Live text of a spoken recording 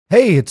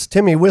Hey, it's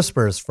Timmy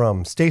Whispers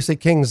from Stacey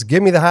King's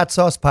Gimme the Hot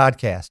Sauce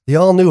podcast. The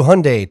all-new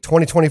Hyundai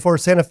 2024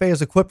 Santa Fe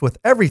is equipped with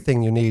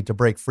everything you need to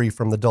break free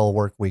from the dull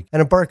work week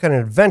and embark on an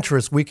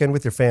adventurous weekend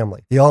with your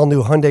family. The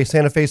all-new Hyundai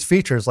Santa Fe's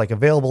features like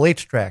available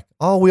H-Track,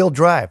 all-wheel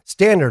drive,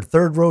 standard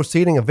third-row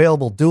seating,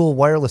 available dual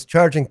wireless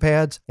charging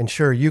pads,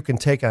 ensure you can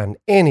take on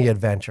any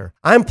adventure.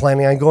 I'm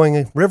planning on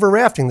going river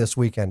rafting this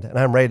weekend, and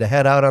I'm ready to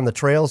head out on the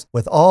trails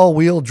with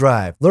all-wheel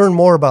drive. Learn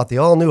more about the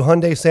all-new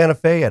Hyundai Santa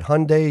Fe at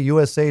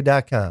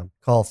HyundaiUSA.com.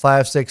 Call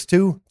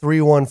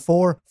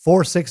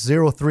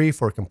 562-314-4603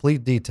 for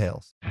complete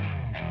details.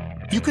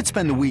 You could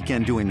spend the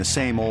weekend doing the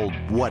same old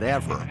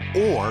whatever,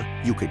 or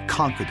you could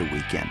conquer the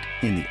weekend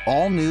in the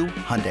all-new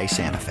Hyundai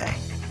Santa Fe.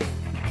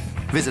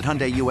 Visit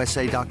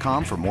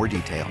HyundaiUSA.com for more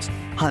details.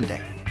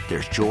 Hyundai,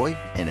 there's joy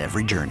in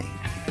every journey. Oh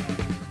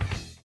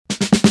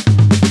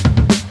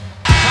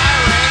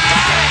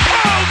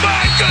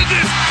my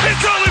goodness!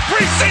 It's only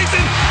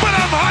preseason, but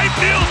I'm hyped.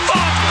 Neil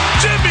Funk,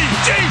 Jimmy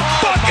G,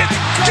 buckets,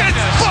 gets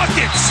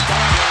buckets.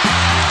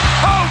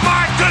 Oh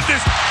my goodness!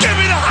 Give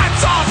me the hot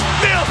sauce,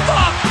 Neil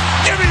Funk.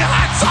 Give me the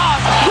hot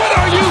sauce. What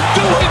are you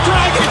doing,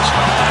 Dragic?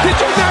 Did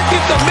you not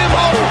get the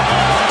memo?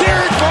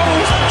 Derrick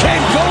Rose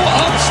can go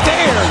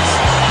upstairs.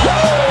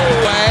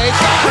 Woo!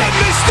 Let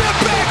me step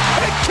back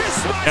and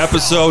kiss my.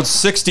 Episode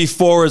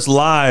 64 is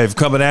live,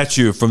 coming at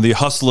you from the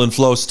Hustle and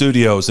Flow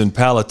studios in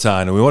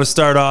Palatine. And we want to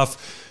start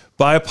off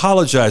by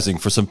apologizing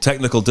for some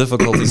technical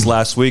difficulties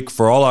last week.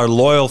 For all our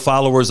loyal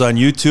followers on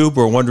YouTube,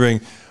 we're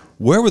wondering,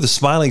 where were the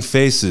smiling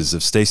faces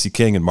of Stacey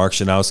King and Mark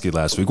Shanowski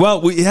last week?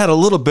 Well, we had a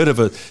little bit of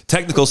a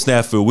technical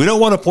snafu. We don't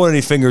want to point any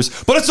fingers,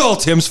 but it's all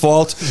Tim's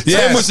fault.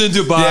 Yes. Tim was in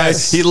Dubai.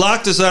 Yes. He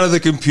locked us out of the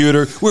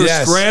computer. We were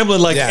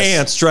scrambling like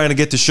ants trying to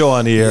get the show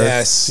on the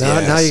air.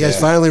 Now you guys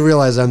finally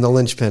realize I'm the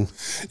linchpin.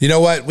 You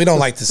know what? We don't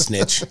like to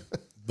snitch.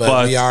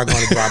 But we are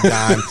going to drop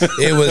dime.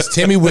 It was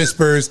Timmy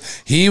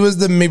Whispers. He was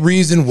the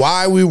reason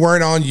why we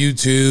weren't on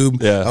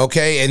YouTube. Yeah.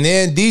 Okay. And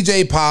then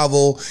DJ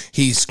Pavel,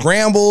 he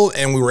scrambled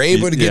and we were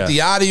able to get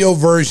the audio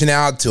version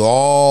out to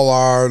all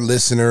our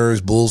listeners,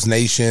 Bulls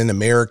Nation,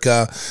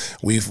 America.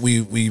 We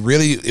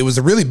really, it was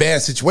a really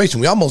bad situation.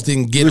 We almost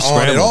didn't get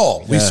on at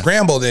all. We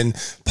scrambled and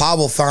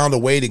Pavel found a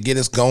way to get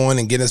us going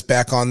and get us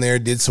back on there,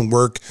 did some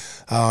work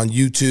on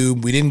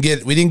YouTube. We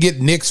didn't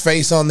get Nick's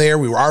face on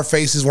there. Our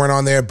faces weren't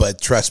on there,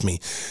 but trust me,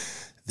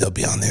 they'll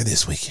be on there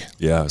this weekend.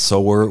 Yeah, so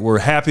we're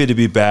happy to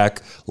be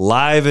back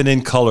live and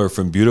in color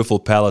from beautiful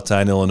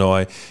Palatine,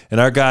 Illinois. And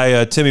our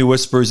guy, Timmy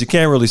Whispers, you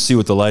can't really see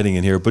with the lighting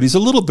in here, but he's a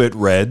little bit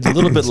red, a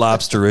little bit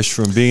lobsterish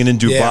from being in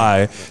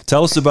Dubai. Yeah.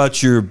 Tell us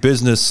about your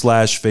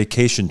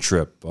business/vacation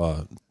trip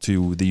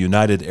to the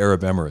United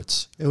Arab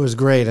Emirates. It was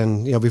great,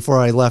 and before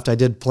I left, I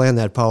did plan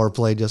that power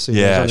play just so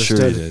you guys understood.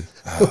 Sure you did.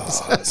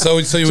 So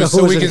we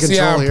can see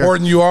how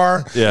important you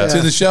are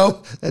to the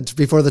show. That's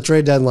before the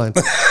trade deadline.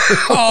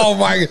 Oh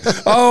my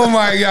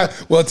God!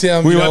 Well,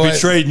 Tim, we might be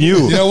trading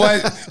you. You know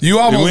what? You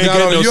almost got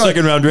on no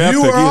second round draft.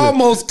 You were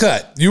almost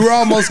cut. We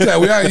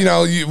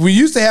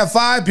used to have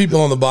 5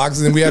 people on the box,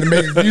 and then we had to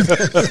make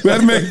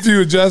a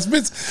few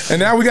adjustments, and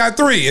now we got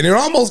 3, and it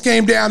almost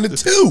came down to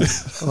 2.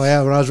 Oh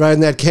yeah, when I was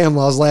riding that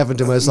camel, I was laughing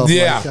to myself.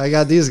 Yeah, like, I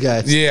got these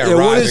guys. Yeah,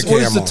 what is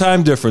the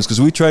time difference?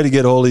 Because we tried to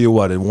get hold of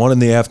you at 1 in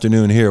the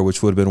afternoon here,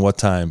 which would have been what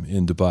time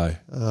in Dubai?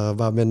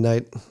 About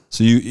midnight.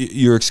 So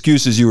your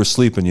excuse is you were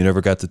sleeping. You never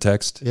got the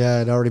text? Yeah,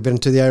 I'd already been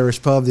to the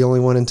Irish pub, the only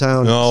one in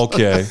town.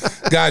 Okay.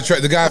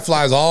 The guy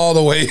flies all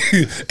the way.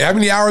 How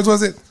many hours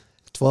was it?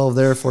 12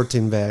 there,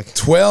 14 back.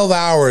 12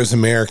 hours,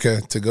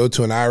 America, to go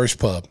to an Irish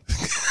pub.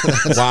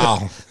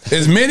 Wow.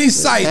 As many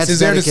sights as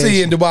there to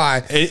see in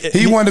Dubai.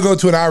 He wanted to go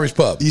to an Irish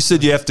pub. You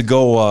said you have to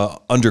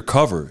go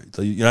undercover.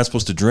 You're not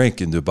supposed to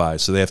drink in Dubai,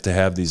 so they have to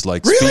have these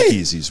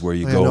speakeasies where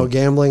you go. No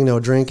gambling, no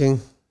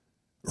drinking.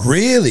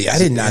 Really? I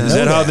did not know that. Is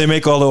that how they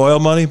make all the oil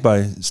money?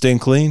 By staying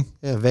clean?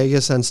 Yeah,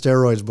 Vegas on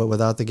steroids, but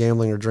without the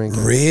gambling or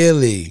drinking.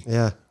 Really?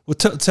 Yeah. Well,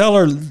 tell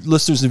our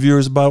listeners and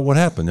viewers about what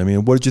happened. I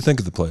mean, what did you think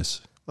of the place?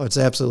 Oh, it's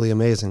absolutely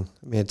amazing.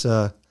 I mean,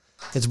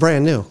 it's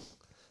brand new.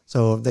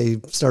 So they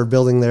started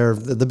building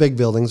the big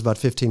buildings about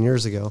 15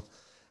 years ago,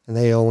 and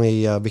they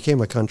only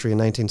became a country in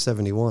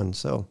 1971.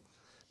 So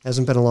it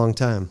hasn't been a long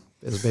time.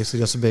 It was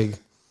basically just a big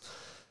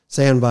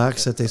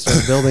sandbox that they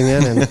started building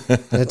in, and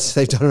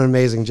they've done an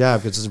amazing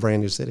job because it's a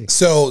brand new city.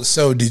 So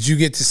did you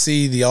get to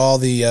see all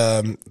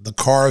the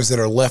cars that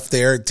are left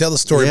there? Tell the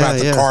story about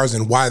the cars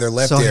and why they're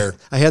left there.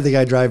 I had the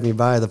guy drive me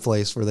by the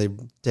place where they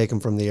take them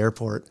from the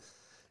airport,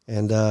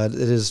 and it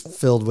is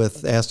filled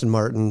with Aston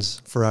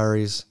Martins,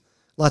 Ferraris,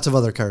 lots of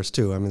other cars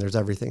too. I mean, there's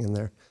everything in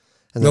there.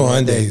 And no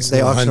Hyundais. They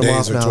auction them Hyundais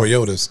off or now.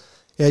 Toyotas.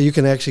 Yeah, you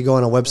can actually go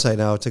on a website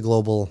now. It's a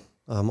global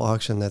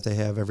auction that they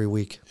have every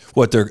week.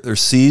 What, they're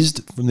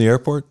seized from the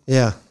airport?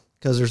 Yeah,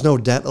 because there's no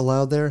debt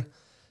allowed there.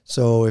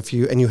 So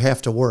you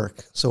have to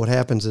work. So what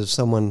happens is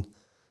someone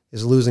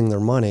is losing their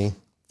money,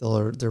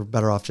 they're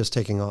better off just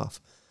taking off,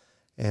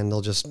 and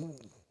they'll just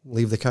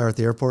leave the car at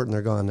the airport and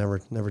they're gone,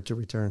 never to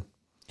return.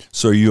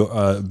 So are you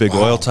a big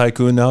oil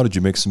tycoon now? Did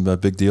you make some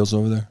big deals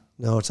over there?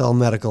 No, it's all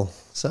medical.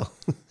 So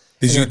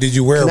Did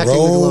you wear a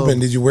robe and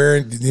did you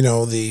wear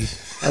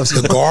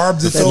the garb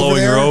that's over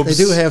there? Robes,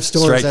 they do have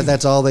stores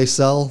that's all they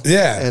sell.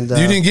 Yeah, and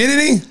you didn't get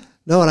any.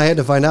 No, and I had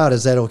to find out,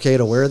 is that okay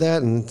to wear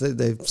that? And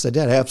they said,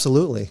 yeah,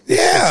 absolutely.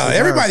 Yeah,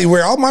 everybody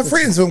wear. All my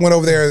friends who went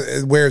over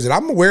there wears it.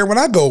 I'm going to wear it when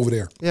I go over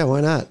there. Yeah, why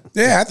not?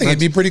 Yeah, I think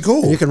it'd be pretty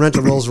cool. You can rent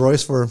a Rolls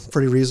Royce for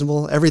pretty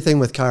reasonable. Everything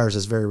with cars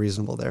is very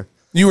reasonable there.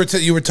 You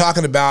were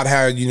talking about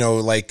how,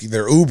 like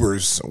their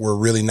Ubers were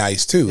really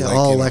nice too. Yeah, like,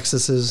 all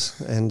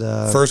Lexuses and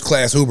first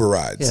class Uber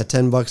rides. Yeah,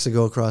 $10 to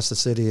go across the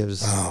city. It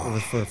was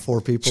for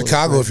 4 people.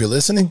 Chicago, if you're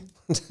listening.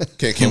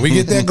 Okay, can we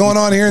get that going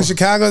on here in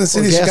Chicago, the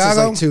city of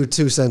Chicago? Is like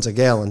 2 cents a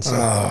gallon. So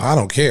I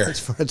don't care.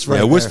 It's right.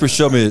 Yeah, Whisper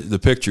showed me the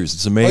pictures.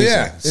 It's amazing. Oh,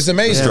 yeah, it's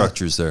amazing.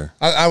 Structures there.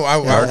 El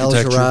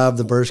Jarab,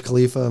 the Burj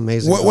Khalifa,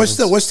 amazing. What's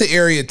the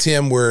area,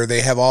 Tim, where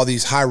they have all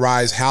these high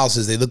rise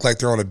houses? They look like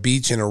they're on a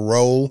beach in a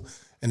row,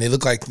 and they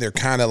look like they're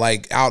kind of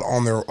like out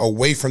on their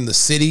away from the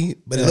city,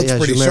 but it looks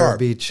pretty Jumeirah sharp.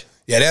 Beach.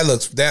 Yeah, that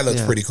looks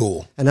pretty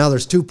cool. And now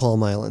there's 2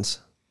 Palm Islands.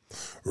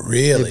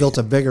 Really? They built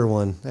a bigger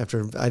one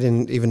after. I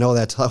didn't even know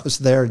that till I was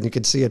there, and you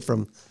could see it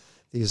from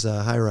these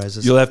high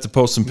rises. You'll have to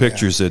post some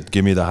pictures at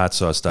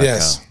GimmeTheHotSauce.com.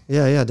 Yes.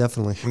 Yeah,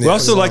 definitely. We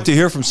also like to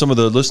hear from some of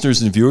the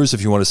listeners and viewers.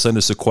 If you want to send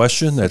us a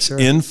question, that's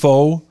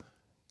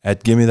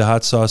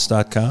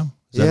info@GimmeTheHotSauce.com.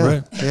 Is that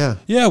right? Yeah.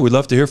 Yeah, we'd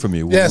love to hear from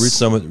you. We'll read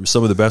some of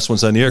the best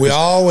ones on the air. We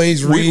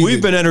always read.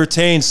 We've been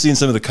entertained seeing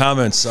some of the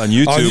comments on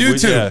YouTube. On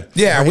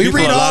YouTube. We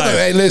read all the.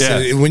 Hey,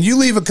 listen, when you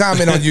leave a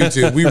comment on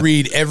YouTube, we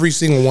read every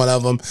single one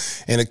of them.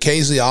 And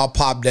occasionally I'll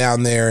pop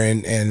down there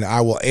and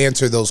I will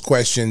answer those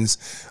questions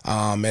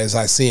as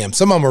I see them.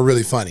 Some of them are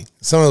really funny.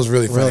 Some of those are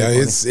really funny.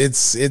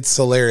 It's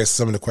hilarious,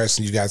 some of the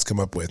questions you guys come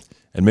up with.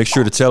 And make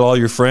sure to tell all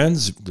your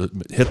friends,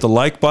 hit the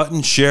like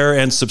button, share,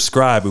 and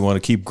subscribe. We want to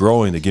keep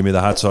growing the Give Me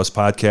the Hot Sauce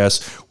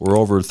podcast. We're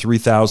over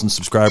 3,000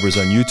 subscribers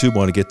on YouTube. We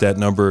want to get that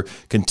number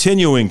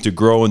continuing to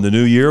grow in the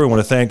new year. We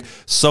want to thank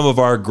some of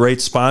our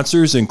great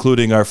sponsors,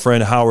 including our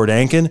friend Howard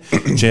Ankin.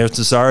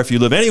 Chances are, if you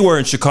live anywhere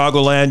in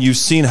Chicagoland, you've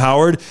seen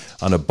Howard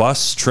on a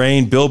bus,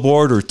 train,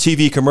 billboard, or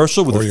TV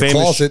commercial with a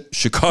famous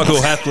Chicago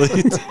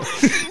athlete.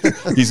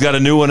 He's got a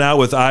new one out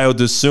with Io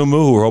DeSumo,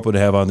 who we're hoping to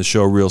have on the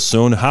show real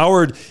soon.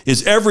 Howard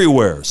is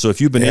everywhere. So if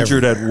you've been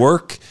injured at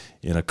work,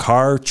 in a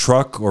car,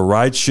 truck, or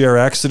rideshare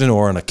accident,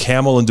 or on a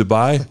camel in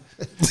Dubai,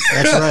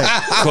 that's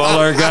right. Call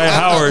our guy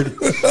Howard.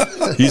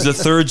 He's a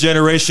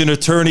third-generation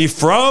attorney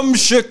from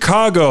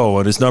Chicago,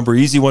 and his number,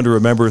 easy one to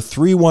remember,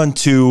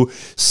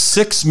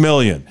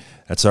 312-6-million.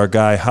 That's our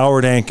guy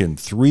Howard Ankin,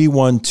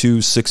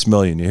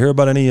 312-6-million. You hear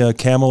about any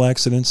camel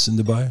accidents in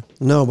Dubai?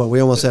 No, but we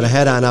almost had a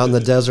head-on out in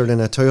the desert in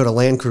a Toyota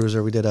Land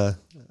Cruiser. We did a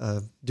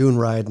dune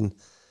ride, and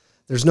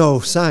there's no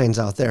signs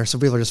out there, so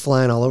people are just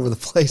flying all over the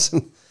place.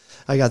 And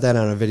I got that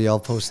on a video. I'll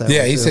post that.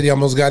 Yeah, he said he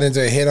almost got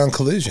into a head-on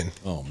collision.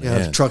 Oh man! Yeah,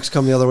 the trucks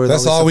come the other way.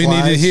 That's all we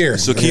need to hear.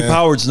 So keep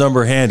Howard's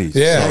number handy.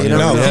 Yeah, so keep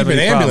an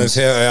ambulance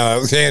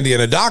handy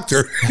and a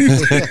doctor.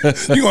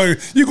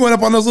 you going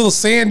up on those little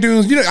sand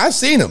dunes? I've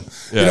seen them.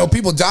 Yeah.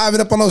 People diving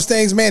up on those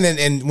things, man.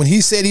 And when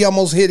he said he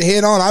almost hit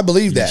head-on, I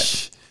believe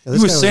that. Yeah, he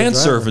was sand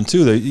surfing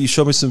too. You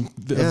showed me some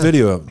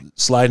video of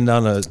sliding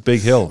down a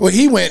big hill. Well,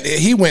 he went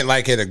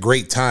like at a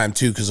great time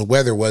too, because the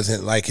weather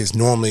wasn't like his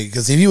normally.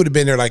 Because if he would have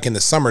been there like in the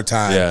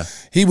summertime,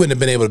 he wouldn't have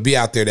been able to be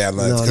out there that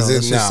much. No, it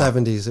was the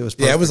 70s. It was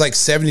perfect. It was like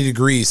 70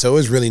 degrees, so it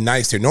was really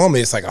nice there.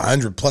 Normally it's like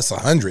 100 plus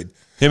 100.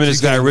 Him and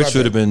his guy Rich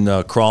would have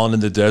been crawling in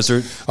the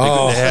desert.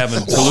 They're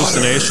having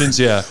hallucinations.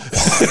 Yeah,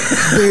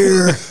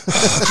 beer,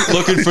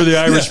 looking for the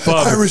Irish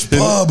pub. Irish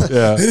pub.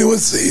 Anyone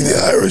see the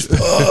Irish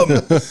pub?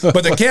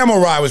 But the camel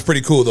ride was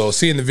pretty cool, though.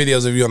 Seeing the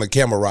videos of you on the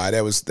camel ride,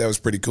 that was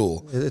pretty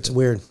cool. It's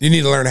weird. You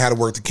need to learn how to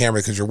work the camera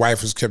because your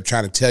wife kept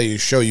trying to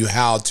show you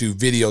how to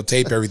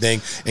videotape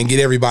everything and get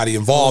everybody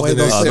involved in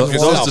it.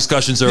 Those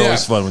discussions are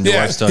always fun when your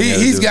wife's telling you.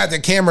 He's got the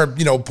camera,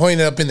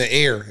 pointed up in the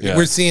air. Yeah.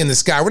 We're seeing the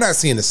sky. We're not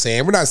seeing the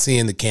sand. We're not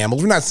seeing the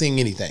camels. We're not seeing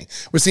anything.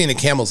 We're seeing the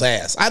camel's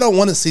ass. I don't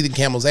want to see the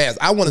camel's ass.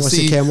 I want to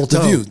see camel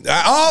toe. The view.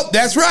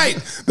 That's right.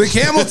 The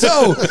camel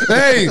toe.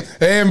 Hey,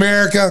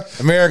 America.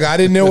 I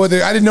didn't know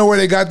where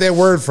they got that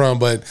word from,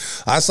 but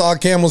I saw a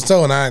camel's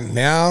toe, and I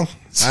understand.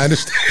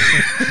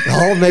 It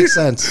all makes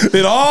sense.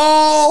 It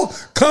all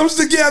comes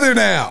together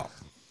now.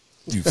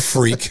 You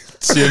freak.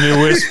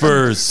 Timmy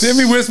Whispers.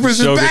 Timmy Whispers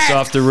is back. Show gets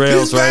off the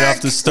rails right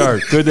off the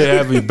start. Good to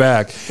have you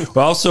back.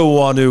 We also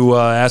want to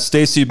ask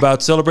Stacy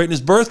about celebrating his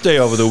birthday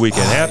over the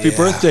weekend. Happy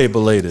birthday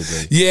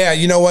belatedly. Yeah,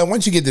 you know what?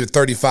 Once you get to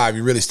 35,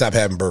 you really stop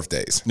having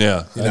birthdays.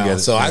 Yeah, I get it.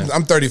 So yeah.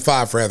 I'm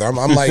 35 forever. I'm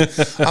like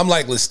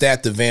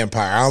Lestat the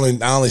vampire. I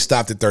only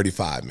stopped at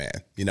 35, man.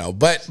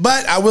 But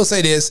I will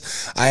say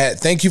this.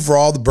 Thank you for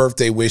all the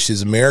birthday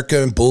wishes,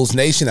 America and Bulls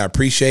Nation. I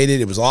appreciate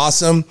it. It was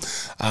awesome.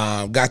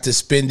 Got to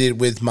spend it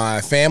with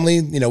my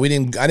family.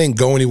 I didn't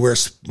go anywhere,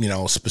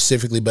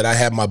 specifically, but I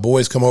had my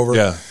boys come over.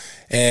 Yeah.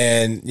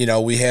 And,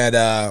 we had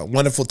a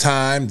wonderful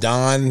time.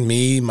 Don,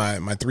 me, my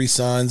 3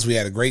 sons, we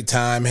had a great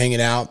time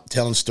hanging out,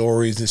 telling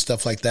stories and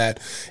stuff like that.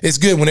 It's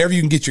good whenever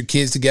you can get your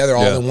kids together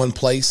all in one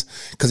place,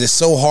 because it's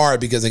so hard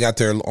because they got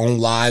their own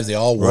lives. They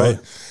all work.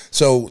 Right.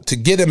 So to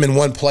get them in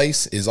one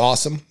place is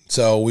awesome.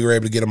 So we were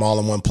able to get them all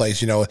in one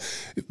place,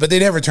 but they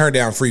never turned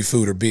down free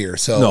food or beer.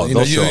 So,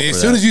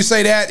 as soon as you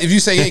say that, if you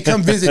say, hey,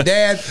 come visit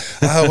Dad,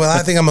 well,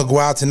 I think I'm going to go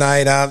out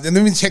tonight. And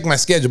let me check my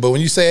schedule. But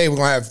when you say, hey, we're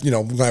going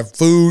to have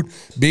food,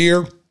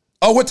 beer.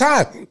 Oh, what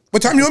time?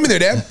 What time you want me there,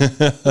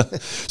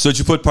 Dad? So did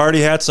you put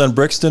party hats on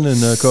Brixton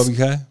and Kobe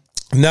Kai?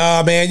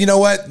 No, man. You know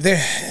what?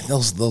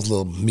 Those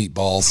little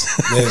meatballs.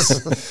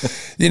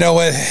 You know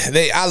what?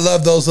 I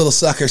love those little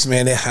suckers,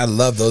 man. I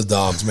love those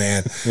dogs,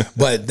 man.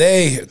 But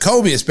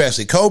Kobe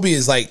especially. Kobe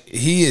is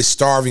he is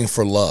starving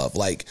for love.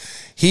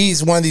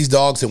 He's one of these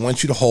dogs that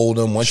wants you to hold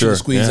him, wants you to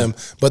squeeze him.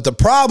 But the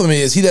problem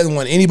is he doesn't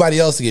want anybody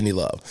else to get any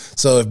love.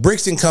 So if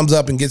Brixton comes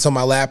up and gets on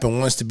my lap and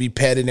wants to be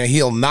petted,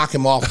 he'll knock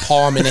him off,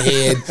 paw him in the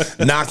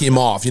head, knock him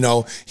off.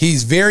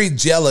 He's very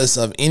jealous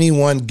of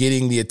anyone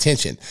getting the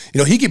attention.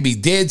 He could be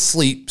dead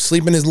sleep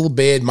in his little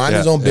bed, mind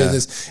his own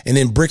business, and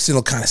then Brixton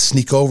will kind of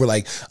sneak over,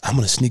 I'm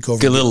going to sneak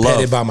over and get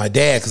petted by my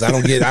dad because I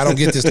don't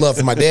get this love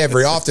from my dad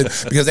very often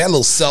because that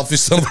little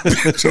selfish son of a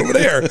bitch over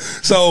there.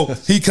 So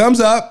he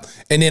comes up,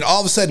 and then all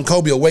of a sudden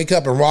Kobe will wake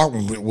up and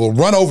will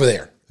run over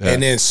there. Yeah.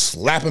 And then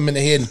slap him in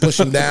the head and push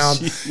him down,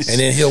 and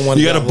then he'll want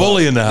to. You got a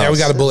bully in the house. Yeah, we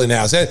got a bully in the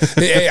house.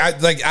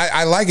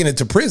 I liken it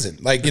to prison.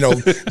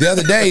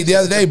 The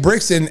other day,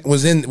 Brixton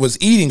was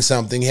eating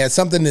something. He had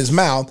something in his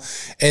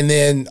mouth, and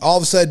then all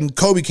of a sudden,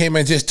 Kobe came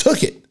in and just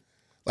took it.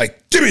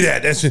 Give me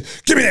that.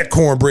 Give me that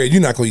cornbread.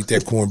 You're not gonna eat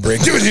that cornbread.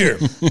 Give it here.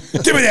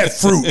 Give me that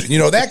fruit.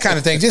 That kind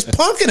of thing. Just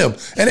punking him.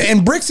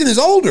 And Brixton is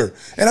older.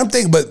 And I'm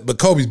thinking, but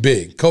Kobe's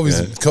big. Kobe's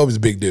a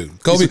big dude.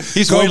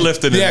 He's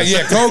weightlifting.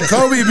 Yeah.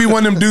 Kobe would be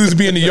one of them dudes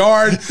be in the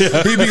yard.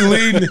 Yeah. He'd be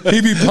leading.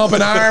 He'd be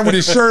pumping iron with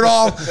his shirt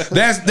off.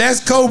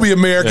 That's Kobe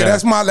America. Yeah.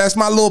 That's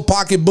my little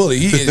pocket bully.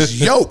 He is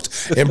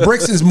yoked. And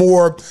Brixton's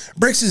more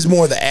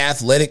the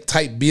athletic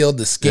type build,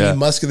 the skinny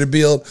muscular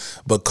build.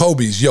 But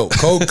Kobe's yoked.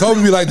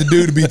 Kobe be like the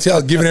dude to be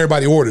giving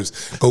everybody orders.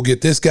 Go get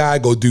this guy.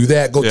 Go do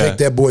that. Go take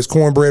that boy's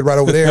cornbread right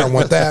over there. I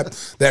want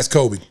that. That's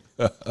Kobe.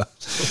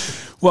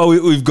 Well,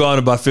 we've gone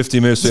about 50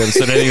 minutes. We haven't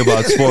said anything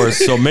about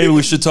sports, so maybe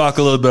we should talk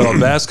a little bit about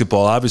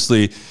basketball.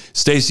 Obviously,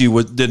 Stacey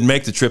didn't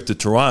make the trip to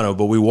Toronto,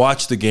 but we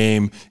watched the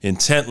game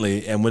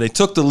intently, and when they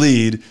took the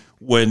lead,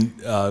 when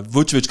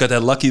Vucevic got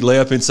that lucky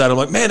layup inside, I'm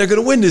like, man, they're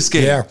going to win this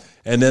game. Yeah.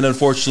 And then,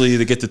 unfortunately,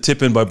 they get the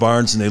tip in by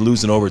Barnes, and they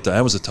lose in overtime.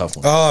 That was a tough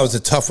one. Oh, it was a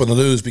tough one to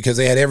lose because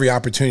they had every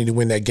opportunity to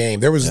win that game.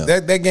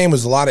 That game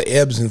was a lot of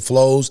ebbs and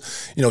flows.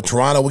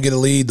 Toronto would get a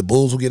lead. The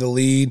Bulls would get a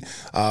lead.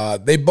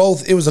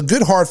 It was a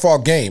good,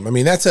 hard-fought game. I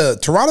mean,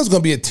 Toronto's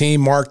going to be a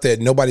team, Mark, that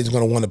nobody's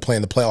going to want to play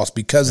in the playoffs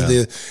because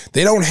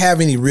they don't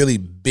have any really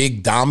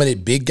big,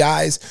 dominant, big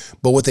guys,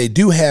 but what they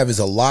do have is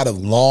a lot of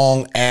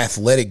long,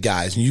 athletic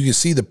guys, and you can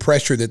see the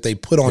pressure that they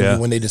put on you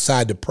when they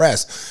decide to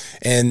press.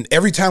 And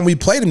every time we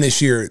played them this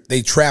year,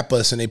 they trap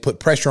us and they put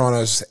pressure on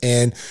us,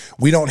 and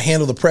we don't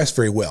handle the press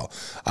very well.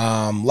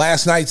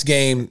 Last night's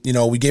game,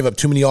 we gave up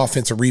too many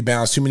offensive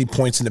rebounds, too many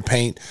points in the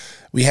paint.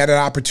 We had an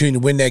opportunity to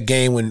win that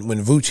game when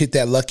Vooch hit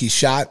that lucky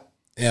shot.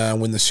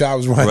 When the shot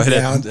was running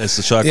down, as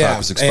the shot clock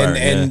was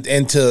expiring,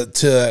 and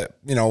to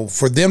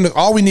for them to,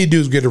 all we need to do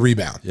is get a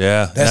rebound.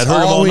 Yeah, that's that hurt all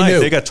them all we night. knew.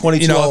 They got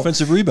 22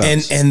 offensive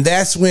rebounds, and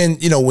that's when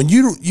when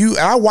you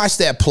I watched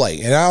that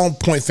play, and I don't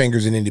point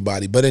fingers at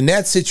anybody, but in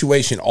that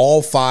situation,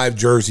 all 5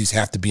 jerseys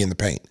have to be in the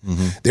paint.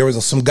 Mm-hmm. There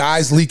was some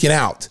guys leaking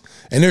out.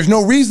 And there's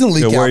no reason to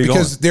leak out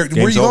because where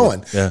are you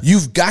going? Yeah.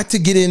 You've got to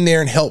get in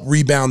there and help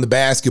rebound the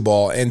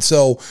basketball. And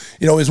so,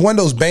 it's one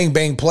of those bang,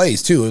 bang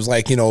plays too. It was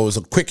like, it was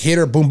a quick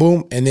hitter, boom,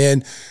 boom. And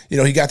then,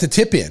 he got the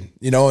tip in,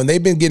 and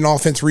they've been getting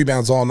offensive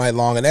rebounds all night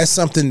long. And that's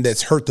something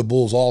that's hurt the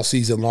Bulls all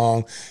season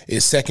long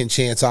is second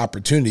chance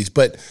opportunities.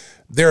 But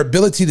their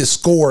ability to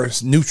score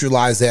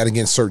neutralize that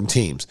against certain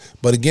teams.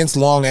 But against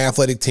long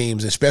athletic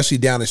teams, especially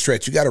down the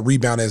stretch, you got to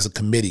rebound as a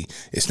committee.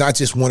 It's not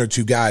just 1 or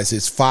 2 guys.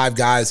 It's 5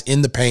 guys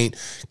in the paint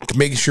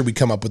making sure we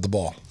come up with the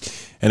ball.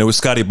 And it was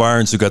Scotty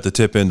Barnes who got the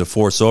tip in to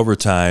force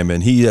overtime,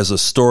 and he has a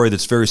story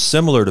that's very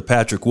similar to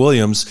Patrick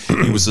Williams.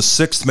 He was the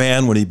 6th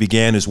man when he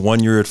began his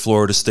 1 year at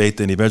Florida State,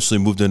 then he eventually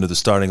moved into the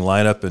starting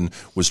lineup and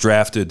was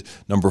drafted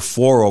number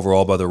 4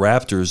 overall by the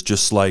Raptors,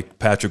 just like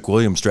Patrick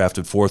Williams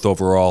drafted 4th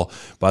overall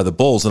by the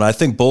Bulls. And I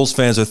think Bulls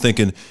fans are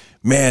thinking,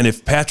 man,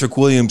 if Patrick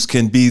Williams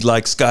can be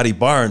like Scotty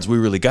Barnes, we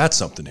really got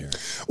something here.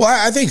 Well,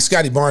 I think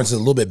Scotty Barnes is a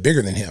little bit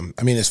bigger than him.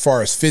 I mean, as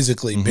far as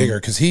physically bigger,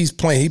 because he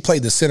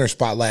played the center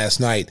spot last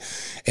night,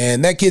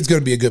 and that kid's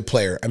going to be a good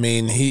player. I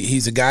mean,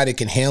 he's a guy that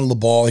can handle the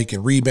ball, he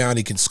can rebound,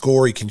 he can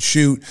score, he can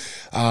shoot.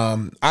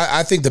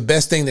 I think the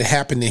best thing that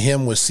happened to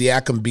him was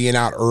Siakam being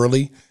out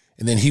early.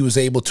 And then he was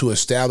able to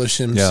establish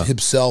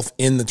himself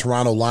in the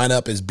Toronto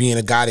lineup as being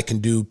a guy that can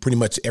do pretty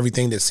much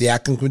everything that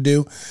Siakam could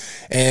do.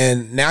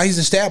 And now he's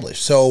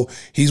established. So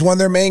he's one of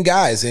their main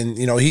guys. And,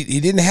 he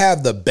didn't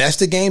have the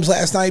best of games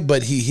last night,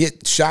 but he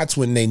hit shots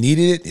when they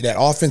needed it. That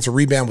offensive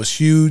rebound was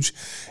huge.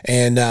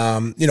 And,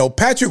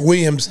 Patrick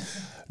Williams,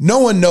 no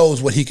one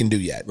knows what he can do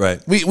yet. Right.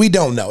 We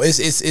don't know.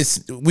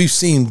 We've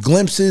seen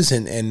glimpses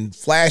and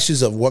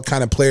flashes of what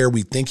kind of player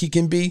we think he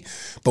can be,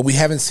 but we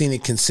haven't seen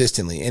it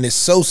consistently. And it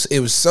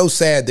was so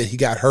sad that he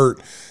got hurt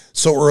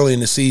so early in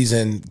the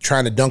season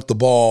trying to dunk the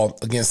ball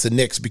against the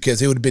Knicks,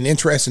 because it would have been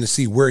interesting to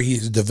see where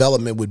his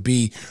development would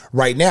be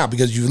right now.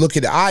 Because you look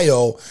at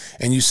Io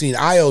and you've seen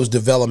Io's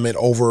development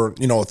over, a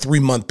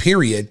 3-month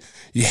period.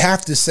 You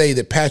have to say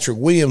that Patrick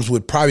Williams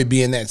would probably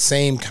be in that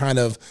same kind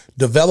of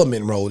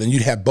development road. And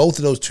you'd have both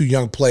of those two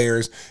young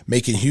players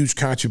making huge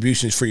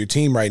contributions for your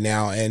team right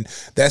now. And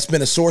that's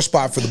been a sore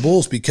spot for the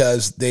Bulls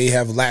because they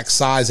have lacked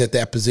size at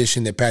that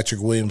position that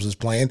Patrick Williams is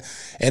playing.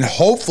 And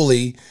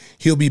hopefully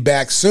he'll be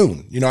back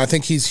soon. I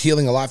think he's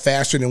healing a lot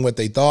faster than what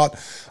they thought.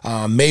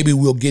 Maybe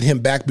we'll get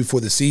him back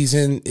before the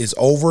season is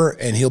over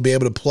and he'll be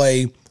able to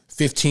play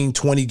 15,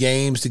 20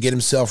 games to get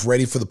himself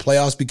ready for the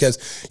playoffs,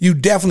 because you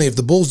definitely, if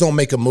the Bulls don't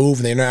make a move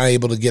and they're not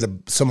able to get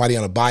somebody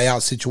on a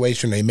buyout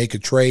situation, they make a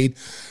trade,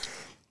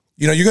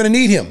 you're going to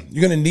need him.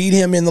 You're going to need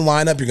him in the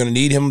lineup. You're going to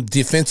need him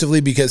defensively,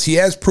 because he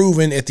has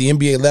proven at the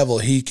NBA level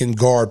he can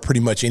guard pretty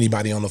much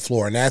anybody on the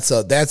floor, and that's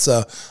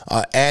a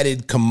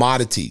added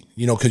commodity.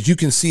 Because you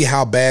can see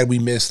how bad we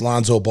miss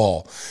Lonzo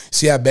Ball,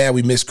 see how bad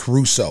we miss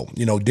Caruso.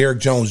 Derek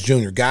Jones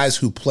Jr., guys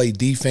who play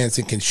defense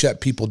and can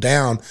shut people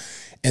down.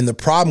 And the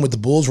problem with the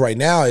Bulls right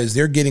now is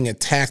they're getting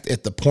attacked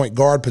at the point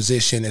guard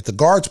position, at the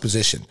guards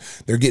position.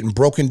 They're getting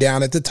broken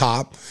down at the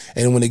top.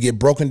 And when they get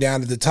broken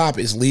down at the top,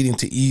 it's leading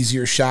to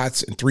easier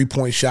shots and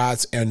three-point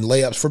shots and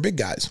layups for big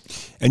guys.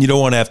 And you don't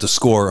want to have to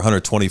score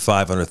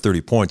 125,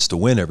 130 points to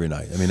win every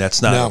night. I mean,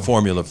 that's not a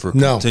formula for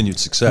continued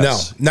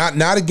success. No,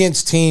 not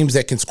against teams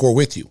that can score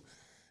with you.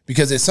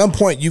 Because at some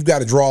point, you've got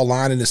to draw a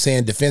line in the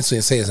sand defensively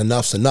and say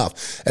enough's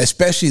enough,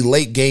 especially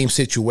late game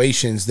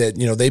situations that,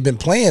 they've been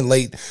playing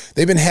late.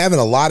 They've been having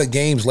a lot of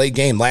games, late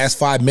game, last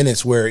 5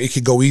 minutes where it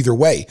could go either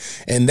way.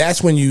 And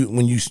that's when you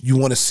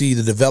want to see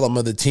the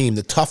development of the team,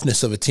 the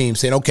toughness of a team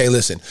saying, okay,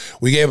 listen,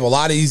 we gave a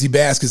lot of easy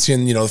baskets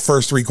in, the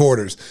first 3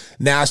 quarters.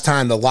 Now it's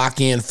time to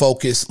lock in,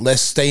 focus.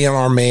 Let's stay on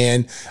our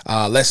man.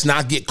 Let's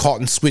not get caught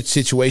in switch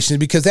situations,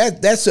 because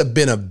that's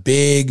been a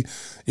big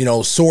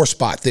sore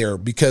spot there,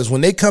 because when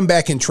they come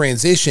back in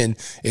transition,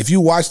 if you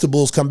watch the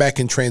Bulls come back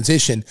in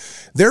transition,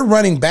 they're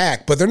running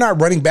back, but they're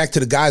not running back to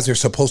the guys they're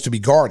supposed to be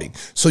guarding.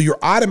 So you're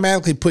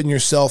automatically putting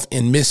yourself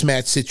in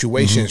mismatch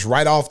situations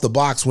right off the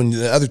box when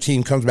the other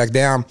team comes back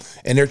down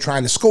and they're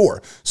trying to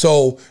score.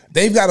 So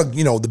they've got to,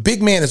 the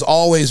big man is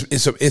always,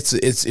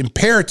 it's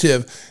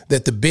imperative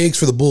that the bigs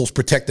for the Bulls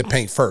protect the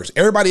paint first.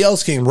 Everybody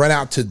else can run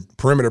out to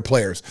perimeter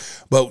players,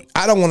 but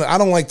I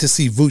don't like to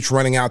see Vooch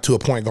running out to a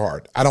point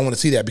guard. I don't want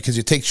to see that, because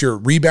it takes your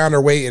rebounder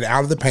away and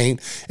out of the paint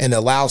and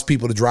allows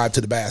people to drive to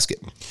the basket.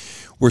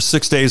 We're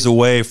 6 days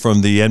away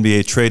from the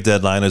NBA trade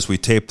deadline as we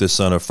tape this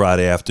on a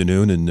Friday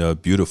afternoon in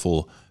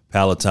beautiful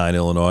Palatine,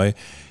 Illinois.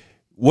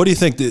 What do you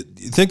think? Do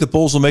you think the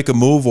Bulls will make a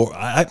move? Or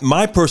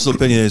my personal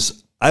opinion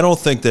is I don't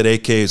think that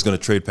AK is going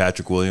to trade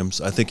Patrick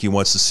Williams. I think he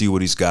wants to see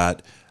what he's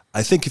got.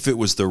 I think if it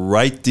was the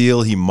right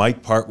deal, he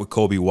might part with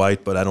Kobe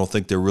White, but I don't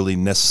think they're really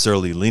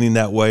necessarily leaning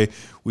that way.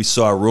 We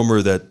saw a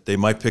rumor that they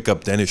might pick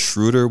up Dennis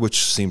Schroeder,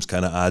 which seems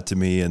kind of odd to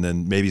me, and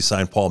then maybe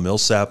sign Paul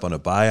Millsap on a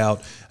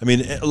buyout. I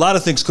mean, a lot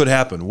of things could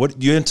happen. Do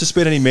you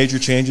anticipate any major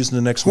changes in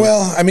the next week?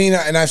 Well, I mean,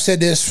 and I've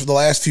said this for the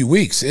last few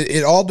weeks,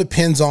 it all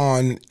depends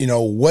on,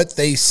 what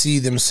they see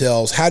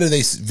themselves. How do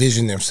they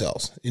vision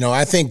themselves?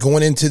 I think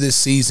going into this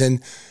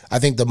season, I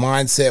think the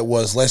mindset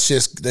was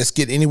let's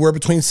get anywhere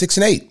between 6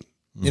 and 8.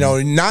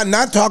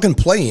 Not talking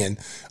play-in.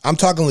 I'm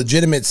talking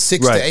legitimate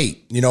 6 to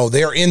 8.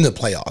 They're in the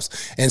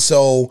playoffs. And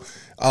so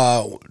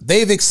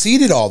they've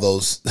exceeded all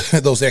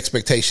those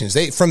expectations.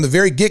 From the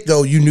very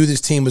get-go, you knew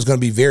this team was going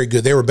to be very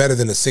good. They were better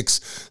than a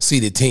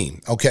 6-seeded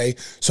team, okay?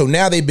 So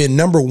now they've been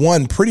number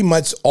 1 pretty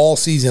much all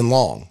season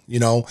long,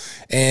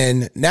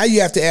 And now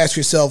you have to ask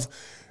yourself,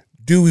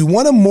 do we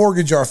want to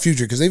mortgage our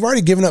future? Because they've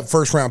already given up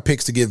first-round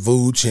picks to get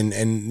Vooch and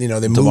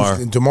they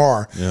moved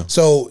DeMar. Yeah.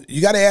 So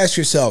you got to ask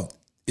yourself,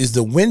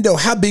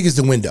 how big is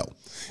the window?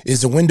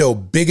 Is the window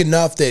big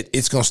enough that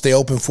it's going to stay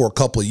open for a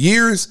couple of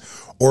years?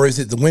 Or is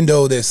it the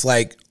window that's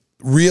like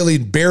really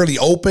barely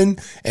open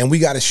and we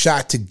got a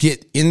shot to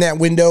get in that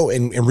window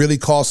and really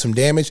cause some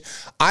damage?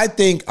 I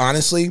think,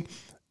 honestly,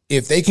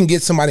 if they can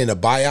get somebody in a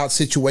buyout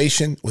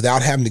situation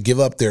without having to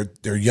give up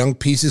their young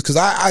pieces, because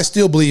I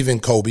still believe in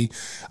Kobe.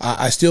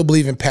 I still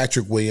believe in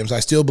Patrick Williams. I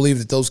still believe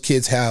that those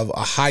kids have a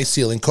high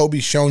ceiling.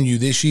 Kobe's shown you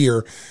this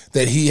year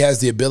that he has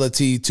the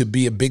ability to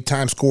be a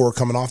big-time scorer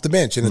coming off the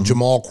bench in a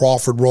Jamal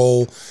Crawford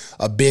role,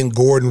 a Ben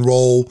Gordon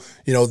role.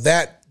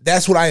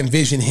 That's what I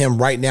envision him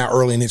right now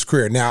early in his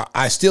career. Now,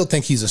 I still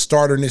think he's a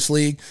starter in this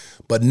league,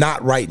 but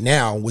not right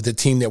now with the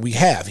team that we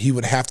have. He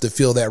would have to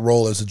fill that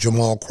role as a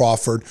Jamal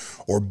Crawford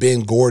or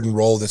Ben Gordon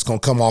role that's going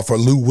to come off, or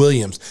Lou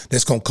Williams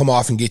that's going to come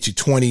off and get you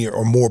 20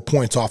 or more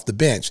points off the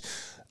bench.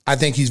 I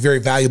think he's very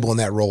valuable in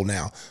that role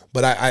now.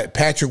 But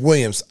Patrick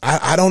Williams,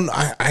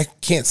 I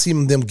can't see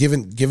them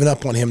giving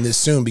up on him this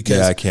soon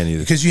because I can't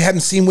either. Because you haven't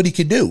seen what he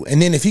could do.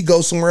 And then if he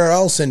goes somewhere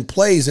else and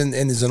plays and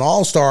is an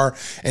all-star,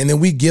 and then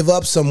we give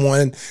up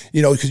someone,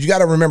 because you got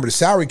to remember the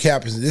salary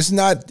cap this is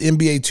not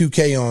NBA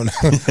 2K on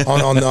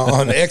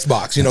the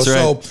Xbox, That's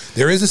so right.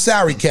 there is a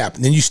salary cap.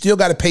 And then you still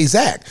got to pay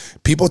Zach.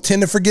 People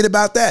tend to forget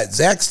about that.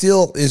 Zach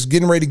still is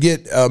getting ready to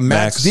get a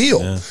max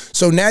deal. Yeah.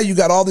 So now you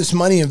got all this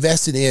money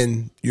invested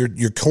in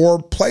your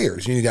core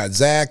players. You got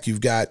Zach,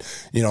 you've got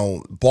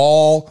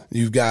Ball,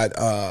 you've got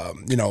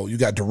you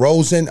got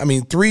DeRozan. I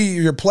mean, 3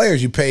 of your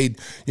players you paid.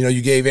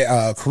 You gave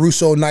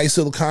Caruso a nice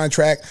little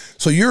contract.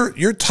 So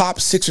your top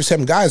 6 or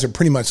 7 guys are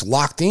pretty much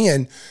locked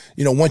in.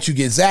 Once you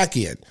get Zach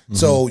in,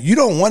 so you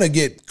don't want to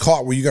get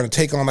caught where you're going to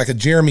take on like a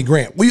Jeremy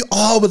Grant. We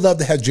all would love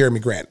to have Jeremy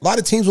Grant. A lot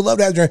of teams would love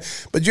to have Jeremy,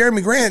 but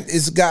Jeremy Grant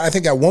I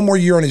think got 1 more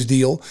year on his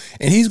deal,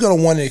 and he's going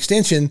to want an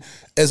extension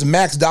as a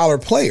max dollar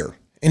player.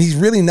 And he's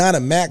really not a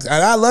max. And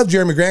I love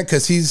Jeremy Grant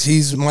because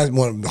he's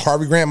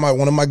Harvey Grant,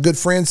 one of my good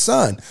friend's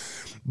son.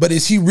 But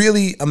is he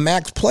really a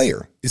max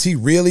player? Is he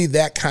really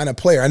that kind of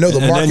player? I know the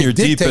market and then you're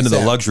deep into that.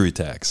 the luxury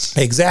tax.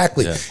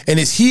 Exactly. Yeah. And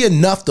is he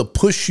enough to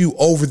push you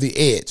over the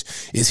edge?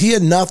 Is he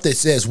enough that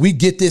says we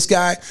get this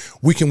guy,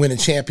 we can win a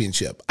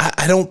championship?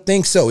 I don't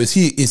think so. Is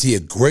he a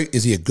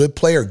good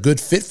player, a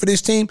good fit for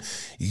this team?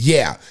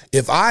 Yeah.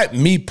 If I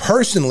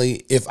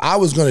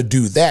was going to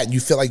do that, and you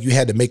feel like you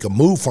had to make a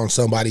move on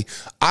somebody,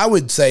 I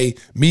would say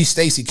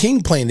Stacey King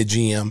playing the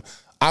GM,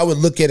 I would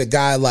look at a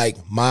guy like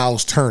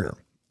Miles Turner.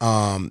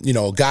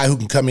 A guy who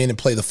can come in and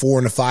play the 4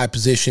 and the 5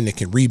 position that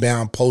can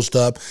rebound, post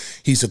up.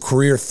 He's a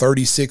career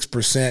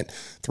 36%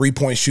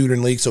 3-point shooter in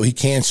the league, so he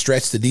can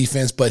stretch the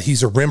defense, but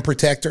he's a rim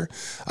protector.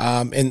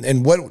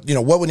 And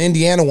what would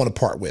Indiana want to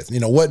part with?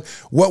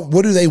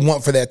 What do they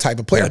want for that type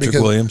of player? Patrick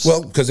Williams.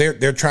 Well, because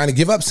they're trying to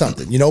give up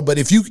something, but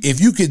if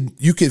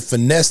you could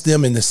finesse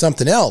them into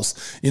something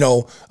else,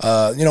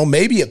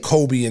 maybe a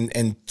Kobe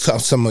and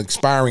some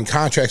expiring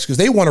contracts, because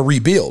they want to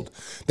rebuild.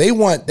 They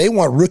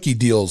want rookie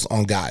deals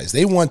on guys.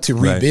 They want to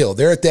rebuild. Right.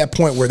 They're at that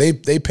point where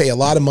they pay a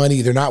lot of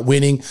money. They're not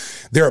winning.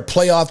 They're a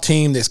playoff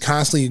team that's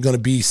constantly going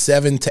to be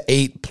 7 to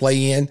 8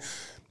 play in,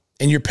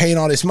 and you're paying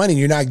all this money and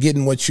you're not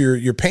getting what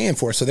you're paying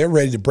for. So they're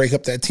ready to break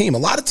up that team. A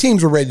lot of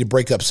teams are ready to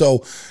break up.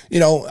 So,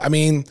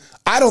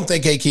 I don't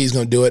think AK is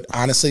going to do it,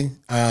 honestly.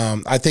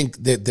 I think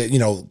that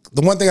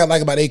the one thing I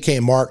like about AK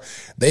and Mark,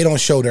 they don't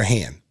show their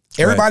hand.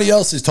 Everybody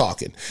else is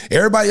talking.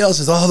 Everybody else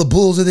is, the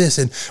Bulls are this,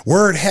 and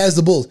Word has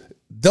the Bulls.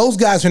 Those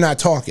guys are not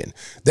talking.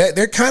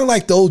 They're kind of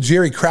like the old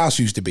Jerry Krause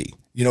used to be.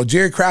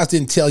 Jerry Krause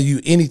didn't tell you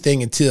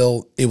anything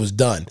until it was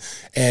done.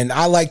 And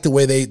I like the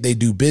way they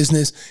do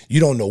business. You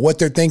don't know what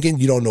they're thinking.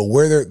 You don't know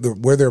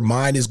where their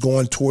mind is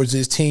going towards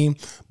this team.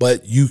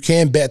 But you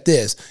can bet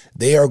this.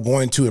 They are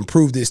going to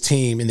improve this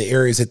team in the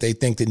areas that they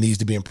think that needs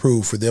to be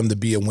improved for them to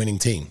be a winning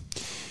team.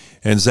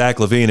 And Zach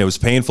LaVine, it was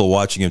painful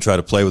watching him try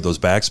to play with those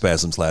back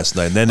spasms last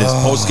night. And then his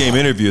post-game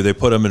interview, they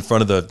put him in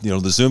front of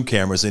the Zoom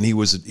cameras, and he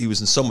was in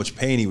so much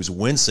pain. He was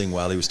wincing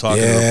while he was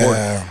talking to the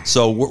reporter.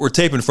 So we're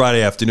taping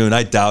Friday afternoon.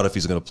 I doubt if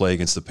he's going to play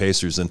against the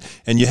Pacers. And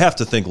you have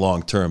to think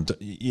long term.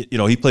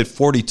 He played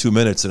 42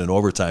 minutes in an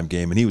overtime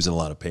game, and he was in a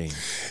lot of pain.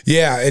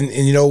 Yeah, and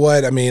you know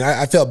what? I mean,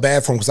 I felt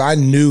bad for him because I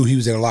knew he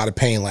was in a lot of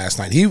pain last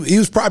night.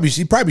 He probably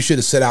should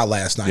have sat out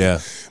last night. Yeah.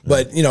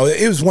 But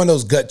it was one of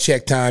those gut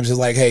check times. It's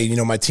like, hey,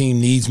 my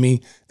team needs me.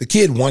 The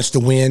kid wants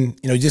to win.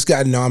 He just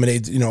got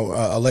nominated,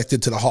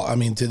 elected to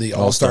the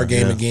All-Star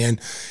game again,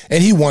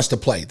 and he wants to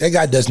play. That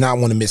guy does not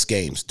want to miss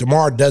games.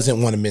 DeMar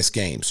doesn't want to miss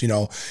games.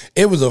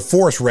 It was a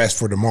forced rest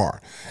for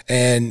DeMar,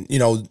 and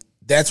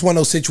that's one of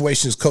those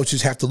situations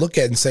coaches have to look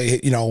at and say,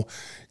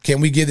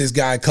 can we give this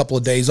guy a couple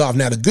of days off?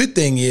 Now, the good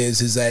thing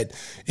is that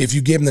if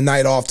you give him the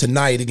night off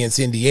tonight against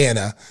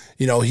Indiana,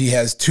 he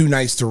has 2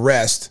 nights to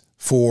rest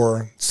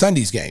for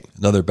Sunday's game.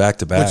 Another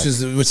back-to-back. Which is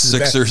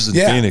Sixers and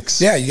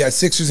Phoenix. Yeah, you got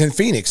Sixers and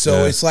Phoenix.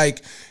 So it's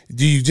like,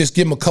 do you just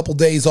give him a couple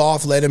days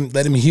off, let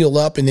him heal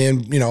up, and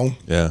then,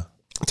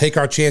 take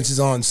our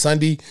chances on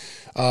Sunday,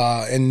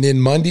 and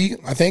then Monday,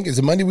 I think. Is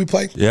it Monday we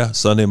play? Yeah,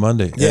 Sunday,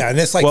 Monday. Yeah, and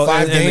it's like 5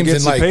 games. And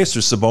against the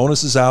Pacers,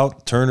 Sabonis is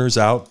out, Turner's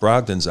out,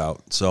 Brogdon's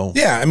out. So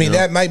yeah,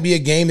 that might be a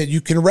game that you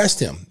can rest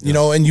him,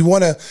 and you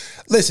want to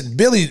 – listen,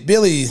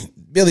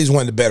 Billy's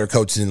one of the better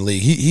coaches in the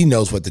league. He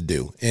knows what to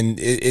do. And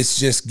it's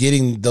just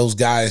getting those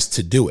guys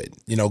to do it.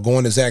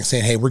 Going to Zach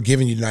saying, hey, we're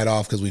giving you the night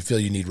off because we feel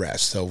you need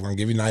rest. So we're going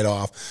to give you the night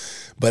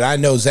off. But I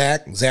know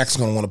Zach's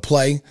going to want to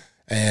play.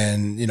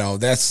 And,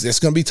 it's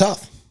going to be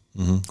tough.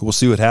 Mm-hmm. We'll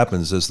see what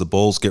happens as the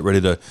Bulls get ready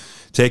to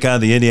take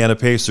on the Indiana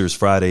Pacers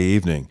Friday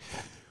evening.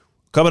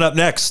 Coming up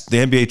next, the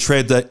NBA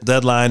trade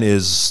deadline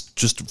is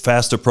just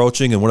fast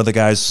approaching, and one of the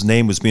guys'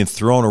 name was being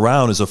thrown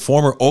around is a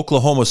former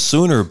Oklahoma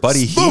Sooner,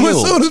 Buddy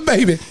Hield. Sooners,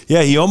 baby.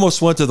 Yeah, he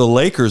almost went to the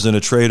Lakers in a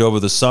trade over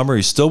the summer.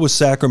 He's still with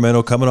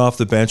Sacramento, coming off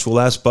the bench.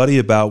 We'll ask Buddy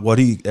about what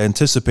he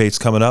anticipates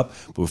coming up.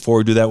 But before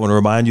we do that, I want to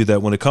remind you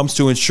that when it comes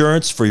to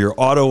insurance for your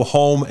auto,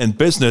 home, and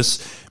business,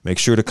 make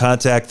sure to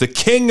contact the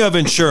king of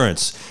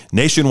insurance,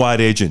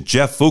 nationwide agent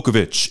Jeff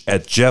Vukovich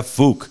at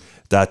jeffvuk.com.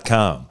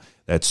 jeffvuk.com.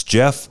 That's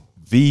jeffvuk.com.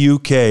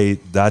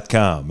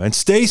 And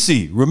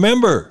Stacy,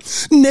 remember,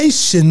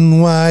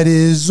 Nationwide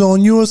is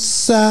on your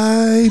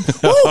side.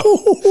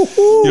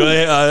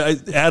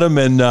 Adam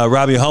and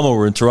Robbie Hummel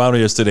were in Toronto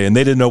yesterday, and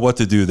they didn't know what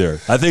to do there.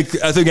 I think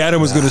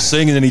Adam was going to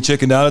sing, and then he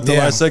chickened out at the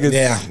last second.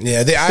 Yeah.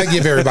 I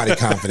give everybody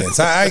confidence.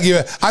 I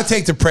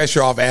take the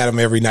pressure off Adam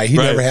every night. He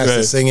never has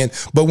to sing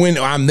it, but when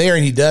I'm there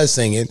and he does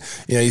sing it,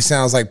 he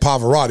sounds like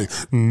Pavarotti.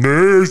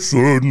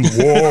 Nationwide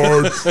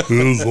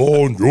is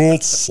on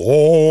your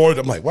side.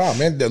 I'm like, wow,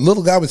 man, the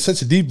little guy with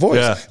such a deep voice.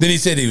 Yeah. Then he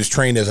said he was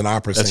trained as an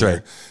opera singer. That's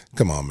right.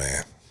 Come on,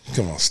 man.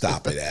 Come on,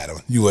 stop it, Adam.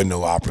 You wasn't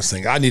no opera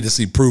singer. I need to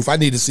see proof. I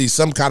need to see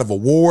some kind of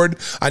award.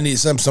 I need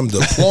some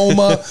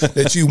diploma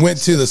that you went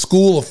to the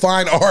School of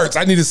Fine Arts.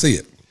 I need to see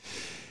it.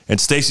 And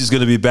Stacy's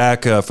going to be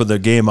back for the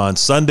game on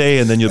Sunday,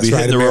 and then you'll be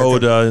hitting the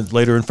road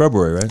later in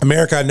February, right?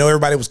 America, I know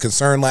everybody was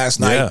concerned last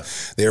night. Yeah.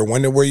 They were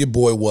wondering where your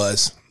boy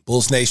was.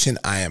 Bulls Nation,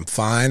 I am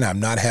fine. I'm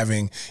not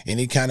having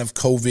any kind of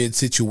COVID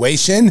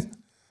situation.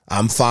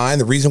 I'm fine.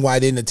 The reason why I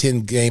didn't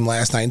attend the game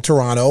last night in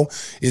Toronto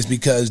is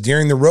because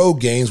during the road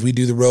games, we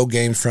do the road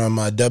games from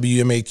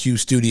WMAQ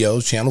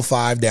Studios, Channel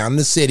 5, down in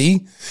the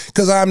city,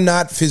 because I'm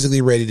not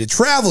physically ready to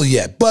travel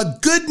yet.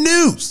 But good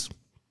news.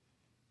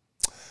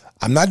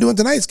 I'm not doing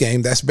tonight's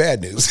game. That's bad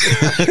news.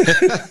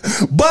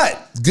 But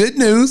good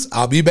news.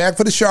 I'll be back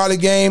for the Charlotte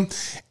game,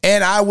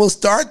 and I will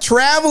start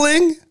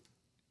traveling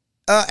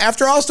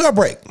after All-Star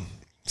break.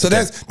 So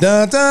that's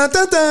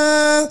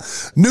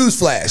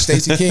newsflash.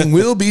 Stacey King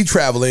will be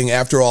traveling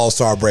after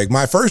All-Star break.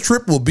 My first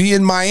trip will be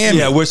in Miami.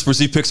 Yeah, whispers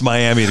he picks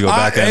Miami to go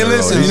back on the road.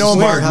 Listen, you know,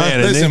 Mark.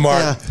 Listen,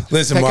 Mark. Yeah.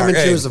 Listen, Mark.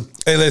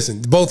 Hey,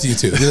 listen, both of you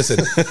two.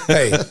 Listen,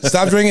 hey,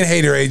 stop drinking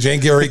Haterade,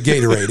 drink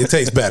Gatorade. It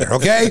tastes better,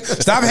 okay?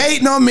 Stop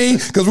hating on me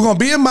because we're going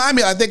to be in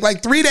Miami, I think,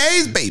 like 3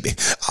 days, baby.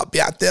 I'll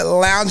be out there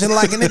lounging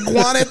like an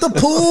iguana at the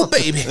pool,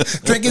 baby,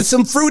 drinking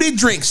some fruity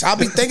drinks. I'll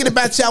be thinking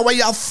about y'all while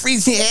y'all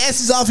freezing your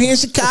asses off here in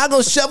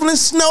Chicago, shoveling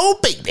snow,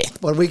 baby.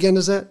 What weekend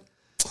is that?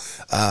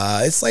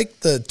 It's like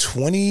the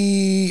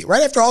 20,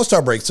 right after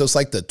All-Star break, so it's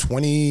like the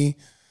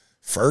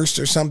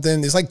 21st or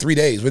something. It's like 3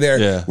 days. We're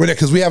there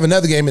because we have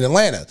another game in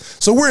Atlanta.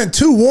 So we're in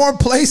 2 warm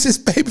places,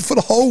 baby, for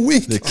the whole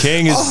week. The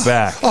king is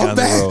back on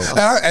the road.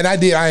 And I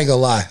ain't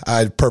gonna lie,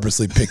 I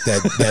purposely picked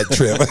that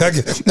trip. I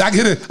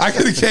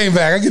could have came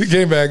back. I could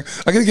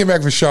have came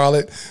back for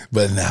Charlotte,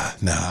 but nah.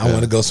 I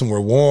want to go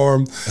somewhere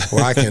warm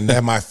where I can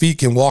have my feet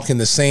can walk in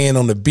the sand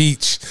on the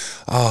beach.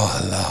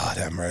 Oh Lord,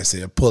 have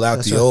mercy! Pull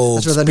out the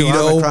old Speedo. That's where the new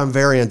Omicron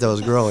variant that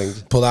was growing.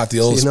 Pull out the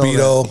old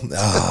Speedo.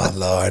 Oh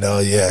Lord, oh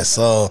yeah.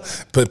 So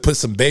put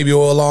some baby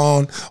oil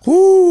on.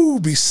 Woo,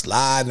 be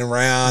sliding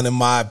around in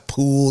my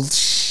pool.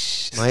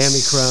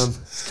 Miami crumb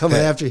coming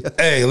after you.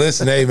 Hey,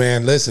 listen,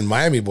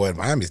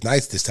 Miami's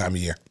nice this time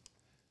of year.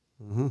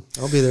 Mm-hmm.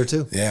 I'll be there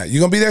too. Yeah, you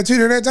gonna be there too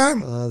during that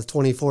time? The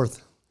 24th.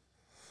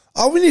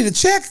 Oh, we need to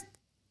check.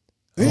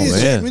 We need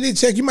to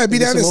check. You might be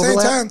down at the same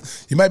time.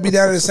 You might be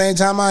down at the same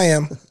time I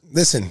am.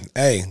 Listen,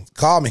 hey,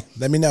 call me.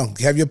 Let me know.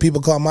 Have your people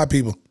call my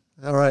people.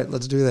 All right,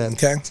 let's do that.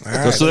 Okay. All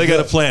right. So they got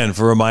a plan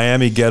for a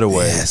Miami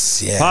getaway.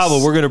 Yes.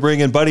 Pavel, we're going to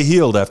bring in Buddy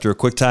Hield after a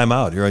quick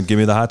timeout here on Give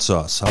Me the Hot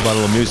Sauce. How about a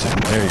little music?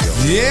 There you go.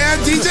 Yeah,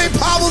 DJ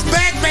Pavel's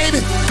back, baby.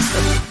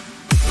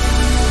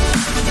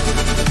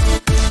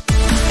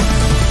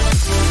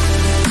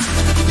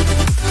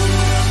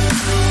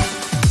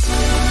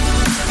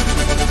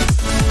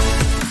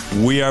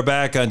 We are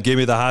back on Give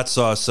Me the Hot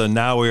Sauce, and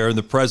now we are in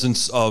the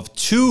presence of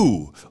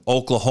 2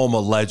 Oklahoma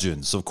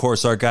legends. Of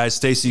course, our guy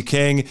Stacey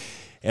King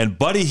and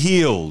Buddy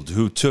Hield,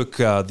 who took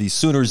the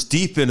Sooners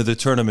deep into the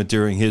tournament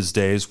during his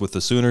days with the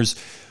Sooners.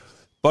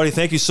 Buddy,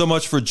 thank you so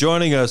much for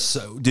joining us.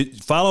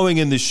 Following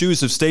in the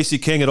shoes of Stacey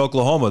King at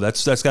Oklahoma,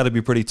 that's got to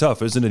be pretty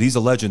tough, isn't it? He's a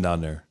legend down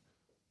there.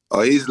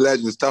 Oh, he's a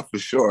legend. It's tough for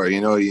sure.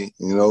 You know,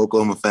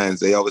 Oklahoma fans,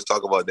 they always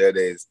talk about their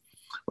days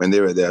when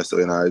they were there. So,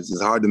 it's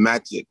just hard to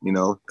match it.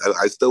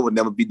 I still would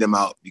never beat them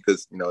out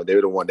because, they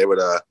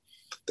were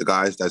the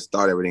guys that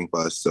start everything for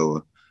us.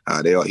 So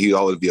he'd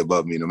always be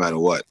above me no matter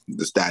what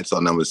the stats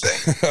or numbers say.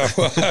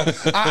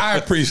 I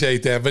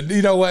appreciate that. But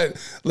you know what?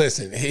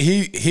 Listen,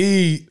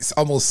 he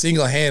almost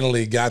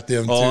single-handedly got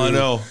them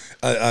to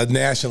a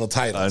national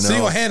title.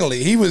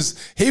 Single-handedly. He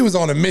was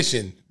on a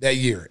mission that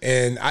year.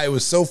 And it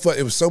was so fun.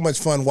 It was so much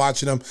fun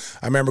watching him.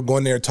 I remember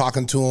going there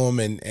talking to him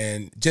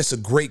and just a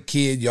great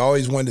kid. You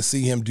always wanted to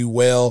see him do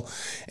well.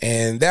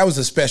 And that was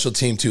a special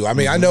team too. I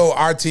mean, I know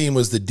our team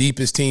was the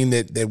deepest team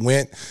that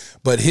went,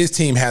 but his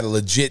team had a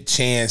legit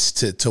chance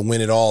to win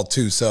it all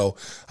too. So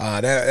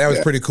that was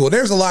pretty cool.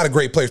 There's a lot of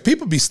great players.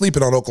 People be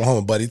sleeping on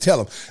Oklahoma, buddy.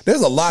 Tell them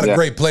there's a lot of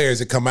great players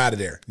that come out of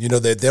there.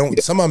 That they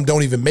don't. Some of them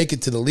don't even make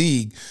it to the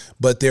league,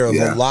 but there are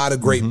a lot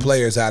of great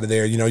players out of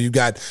there.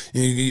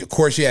 Of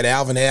course, you had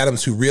Alvin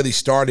Adams, who really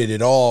started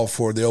it all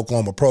for the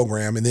Oklahoma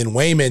program. And then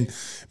Wayman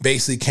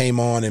basically came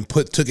on and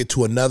took it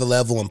to another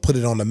level and put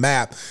it on the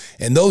map.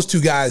 And those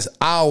two guys,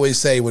 I always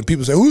say, when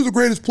people say, who's the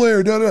greatest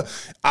player?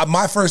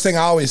 My first thing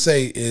I always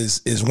say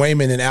is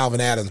Wayman and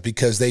Alvin Adams,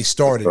 because they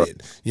started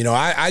it. You know,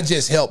 I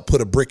just helped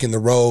put a brick in the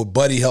road.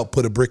 Buddy helped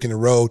put a brick in the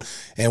road,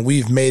 and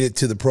we've made it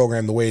to the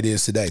program the way it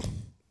is today.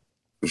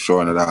 For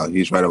sure, no doubt.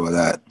 He's right about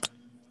that.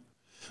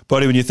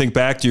 Buddy, when you think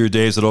back to your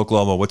days at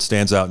Oklahoma, what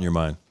stands out in your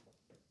mind?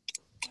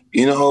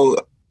 You know,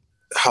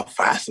 how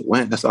fast it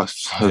went. That's how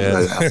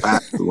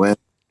fast it went.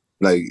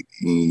 Like,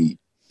 you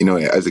know,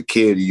 as a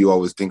kid, you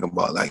always think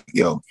about, like,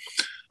 yo,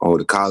 I'll go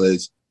to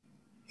college,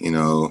 you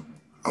know,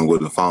 I'm going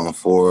to the Final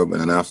Four. But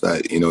then after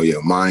that, you know,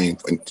 your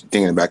mind,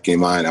 thinking back in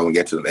your mind, I'm going to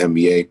get to the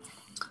NBA.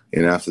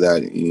 And after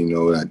that, you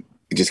know,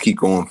 you just keep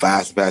going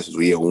fast and fast. As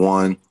we year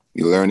one,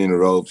 you're learning the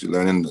ropes, you're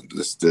learning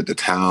the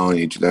town,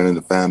 you're learning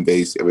the fan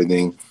base,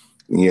 everything.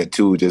 And year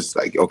two, just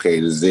like, okay,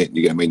 this is it.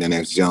 You got to make that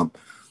next jump.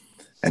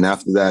 And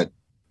after that,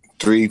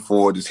 3,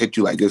 4 just hit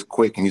you like this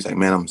quick. And he's like,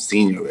 man, I'm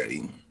senior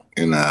already.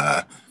 And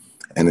then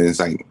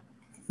it's like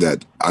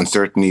that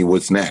uncertainty,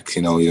 what's next?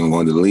 You know, you're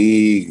going to the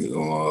league,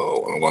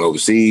 or I'm going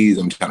overseas,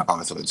 I'm trying to find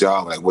myself a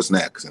job. Like, what's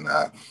next? And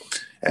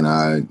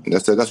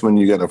that's when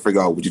you got to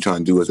figure out what you're trying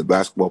to do as a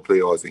basketball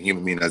player or as a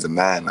human being, as a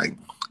man. Like,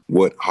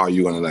 how are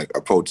you going to, like,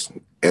 approach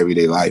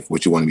everyday life,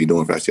 what you want to be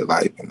doing for the rest of your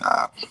life? And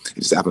it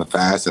just happened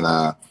fast.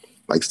 And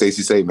like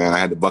Stacey said, man, I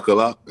had to buckle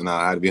up, and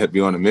I had to be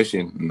on a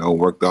mission. You know,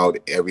 worked out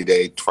every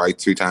day, twice,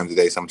 3 times a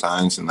day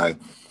sometimes, and I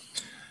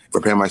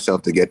prepare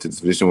myself to get to the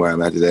position where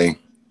I'm at today.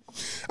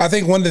 I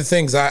think one of the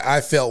things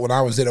I felt when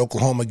I was at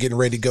Oklahoma getting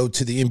ready to go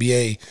to the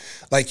NBA,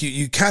 like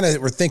you kind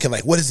of were thinking,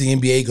 like, what is the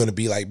NBA going to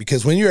be like?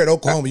 Because when you're at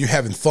Oklahoma, you're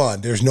having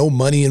fun. There's no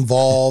money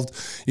involved.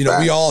 You know,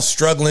 we all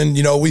struggling.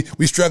 You know,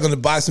 we struggling to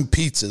buy some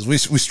pizzas. We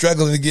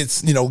struggling to get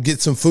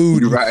some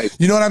food. Right.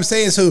 You know what I'm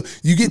saying? So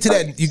you get to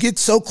that, you get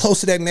so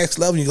close to that next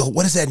level. And you go,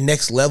 what is that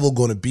next level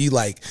going to be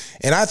like?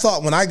 And I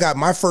thought when I got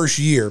my first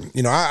year,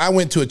 you know, I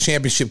went to a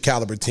championship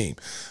caliber team.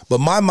 But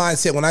my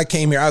mindset when I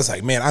came here, I was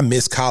like, man, I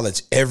miss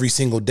college every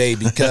single day,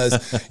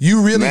 because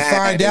you really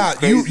find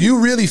out, you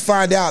really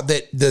find out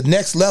that the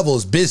next level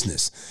is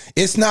business.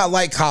 It's not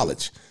like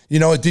college. You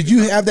know, did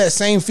you have that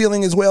same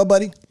feeling as well,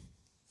 buddy?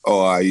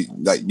 Oh,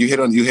 like you hit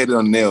it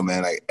on the nail,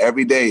 man. Like,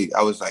 every day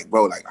I was like,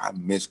 bro, like, I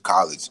miss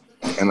college.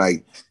 And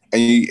like,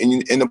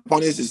 and the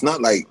point is, it's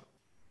not like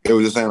it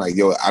was just saying like,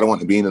 yo, I don't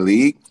want to be in the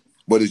league,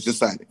 but it's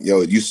just like,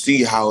 yo, you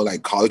see how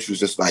like college was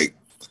just like,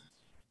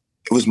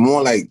 it was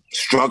more like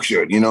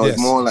structured, you know. Yes.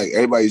 It's more like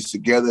everybody's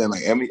together, and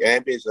like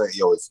everybody's like,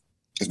 yo, it's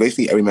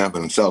basically every man for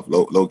himself,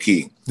 low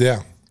key.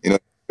 Yeah. You know,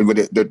 but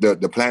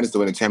the plan is to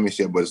win a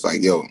championship, but it's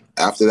like, yo,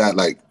 after that,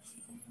 like,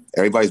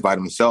 everybody's by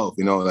themselves,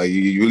 you know, like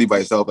you really by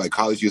yourself. Like,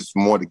 college is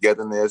more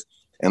togetherness,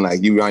 and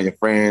like you around your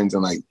friends,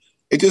 and like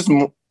it's just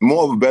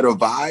more of a better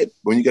vibe.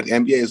 When you get to the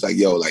NBA, it's like,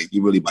 yo, like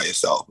you really by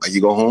yourself. Like,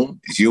 you go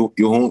home, it's you're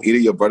home, either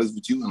your brothers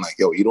with you, and like,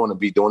 yo, you don't want to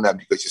be doing that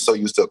because you're so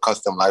used to a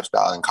custom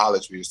lifestyle in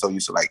college, where you're so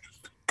used to like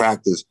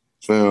practice,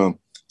 swim,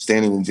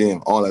 stand in the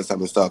gym, all that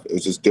type of stuff. It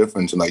was just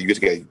different. So like, you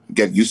just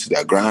get used to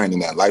that grind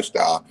and that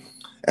lifestyle.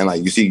 And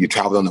like, you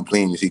travel on the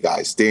plane, you see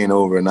guys staying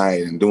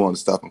overnight and doing all the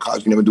stuff. In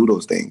college, you never do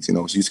those things, you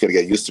know. So you just got to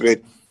get used to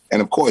it.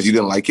 And of course, you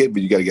didn't like it,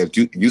 but you got to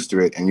get used to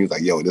it. And you're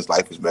like, yo, this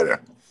life is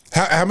better.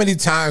 How many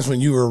times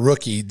when you were a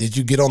rookie did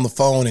you get on the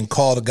phone and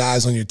call the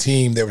guys on your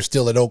team that were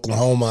still at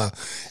Oklahoma?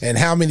 And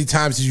how many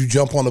times did you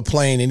jump on a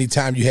plane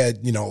anytime you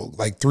had, you know,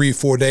 like 3 or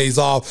 4 days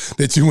off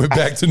that you went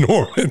back to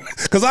Norman?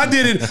 Because I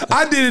did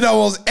it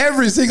almost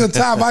every single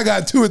time I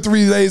got 2 or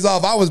 3 days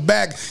off. I was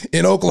back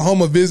in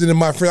Oklahoma visiting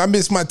my friend. I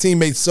missed my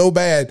teammates so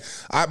bad.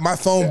 My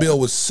phone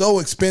bill was so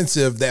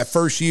expensive that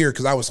first year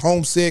because I was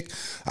homesick.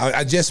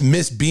 I just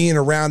missed being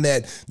around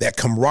that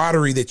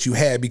camaraderie that you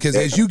had, because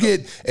as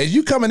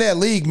you come in that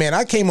league, man,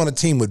 I came on a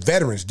team with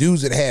veterans,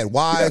 dudes that had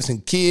wives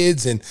and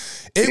kids, and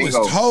it was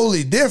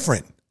totally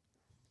different.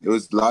 It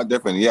was a lot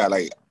different. Yeah,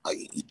 like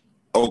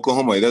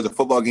Oklahoma, there's a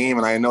football game,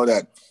 and I know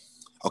that,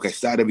 okay,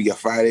 Saturday we get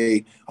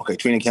Friday, okay,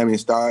 training camp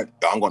start,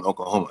 I'm going to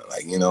Oklahoma.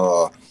 Like, you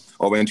know,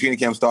 or when training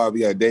camp start,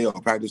 we got a day or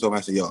practice over, I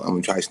said, yo, I'm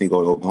going to try to sneak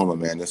over to Oklahoma,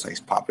 man. Just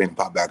like pop in,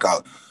 pop back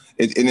out.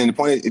 And then the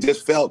point is, it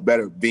just felt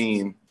better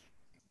being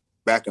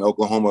back in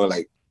Oklahoma,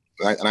 like,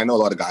 and I know a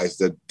lot of guys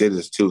that did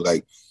this too,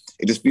 like,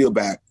 it just feel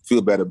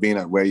better being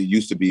at where you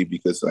used to be,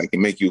 because like it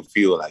make you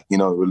feel like, you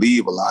know,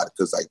 relieve a lot,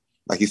 because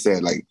like you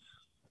said, like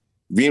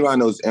being around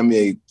those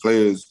NBA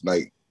players,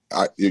 like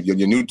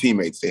your new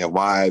teammates, they have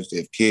wives, they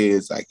have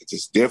kids, like it's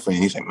just different.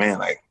 And he's like, man,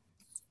 like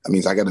that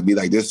means I got to be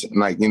like this, and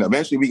like, you know,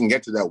 eventually we can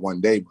get to that one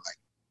day, but like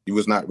you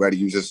was not ready.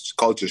 You was just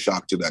culture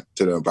shock to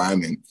the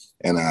environment,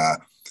 and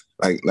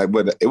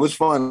but it was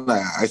fun.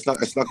 I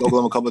snuck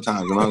Oklahoma a couple of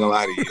times. I'm not gonna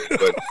lie to you,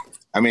 but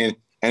I mean,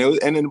 and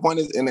then the point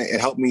is, and it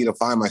helped me to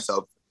find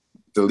myself.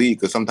 The league,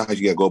 because sometimes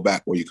you got to go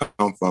back where you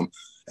come from,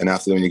 and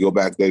after when you go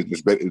back there,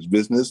 it's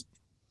business,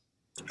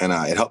 and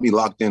it helped me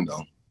locked in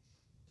though.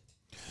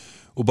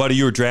 Well, Buddy,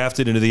 you were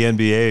drafted into the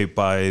NBA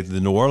by the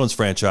New Orleans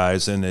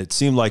franchise, and it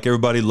seemed like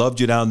everybody loved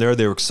you down there.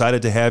 They were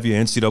excited to have you,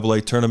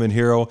 NCAA tournament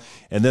hero.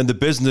 And then the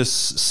business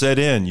set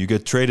in. You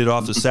get traded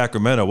off to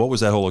Sacramento. What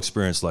was that whole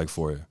experience like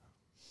for you?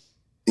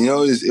 You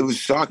know, it was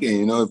shocking.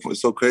 You know, it was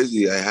so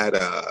crazy. I had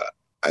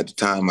at the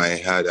time,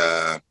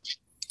 my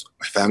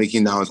family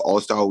came down. It was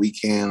All-Star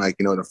weekend. Like,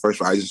 you know, the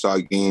first Rising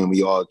Star game.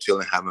 We all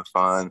chilling, having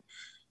fun.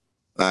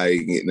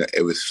 Like, you know,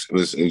 it was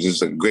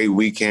just a great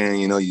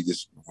weekend. You know, you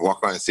just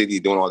walk around the city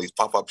doing all these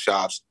pop-up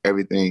shops,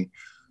 everything.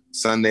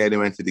 Sunday, I didn't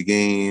went to the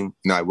game.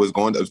 You know, I was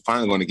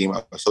finally going to the game.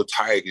 I was so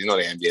tired because, you know,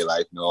 the NBA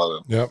life, you know,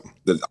 all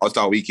the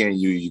All-Star weekend,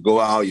 you go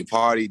out, you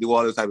party, do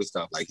all this type of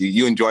stuff. Like,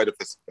 you enjoy the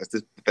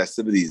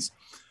festivities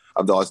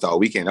of the All-Star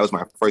weekend. That was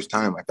my first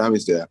time. My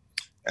family's there.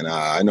 And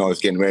I know I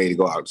was getting ready to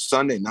go out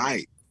Sunday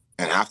night.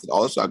 And after the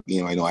All-Star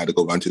game, I know I had to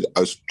go I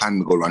was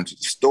planning to go run to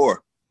the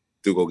store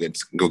to go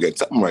get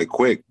something right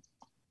quick.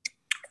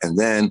 And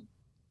then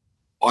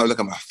I look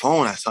at my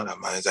phone, I saw that,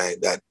 man, it's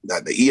like that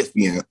the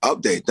ESPN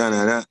update,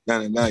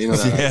 you know.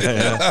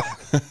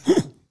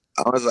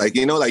 I was like,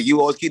 you know, like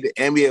you always keep the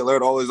NBA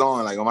alert always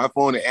on. Like on my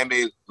phone, the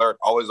NBA alert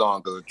always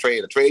on because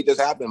the trade just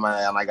happened,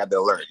 man, and I got the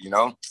alert, you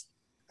know.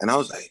 And I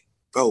was like,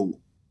 bro,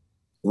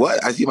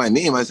 what? I see my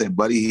name. I said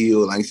Buddy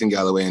Hield, Langston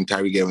Galloway, and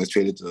Tyree Evans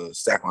traded to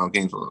Sacramento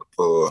Kings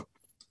for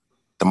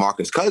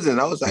DeMarcus Cousins.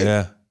 I was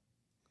like,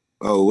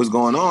 oh, what's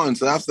going on?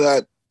 So after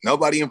that,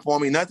 nobody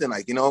informed me nothing.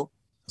 Like, you know.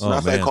 So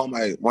after I called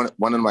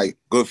one of my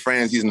good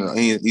friends, he's in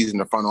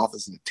the front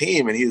office of the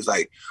team, and he was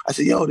like, I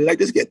said, yo, did I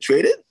just get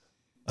traded?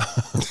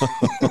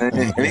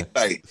 and he's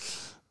like,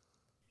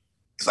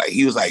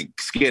 he was like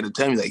scared to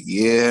tell me, like,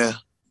 yeah,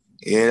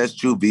 that's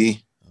true,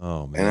 B.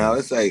 Oh man. And I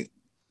was like,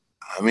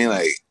 I mean,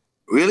 like,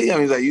 really? I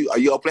mean, like, are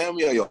you all playing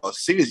with me? Are you all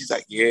serious? He's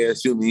like, yeah,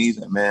 shoot me. He's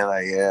like, man,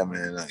 like, yeah,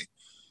 man, like,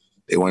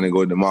 they want to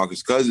go to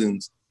DeMarcus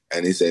Cousins,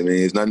 and he said, man,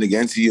 it's nothing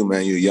against you,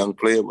 man. You're a young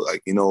player, but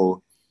like, you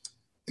know,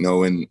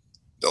 when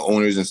the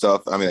owners and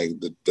stuff, I mean, like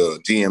the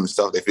GM and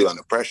stuff, they feel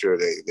under pressure.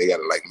 They got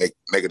to like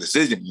make a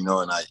decision, you know.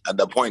 And at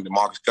that point,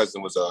 DeMarcus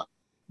Cousins was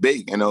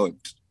big, you know,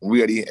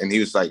 really, and he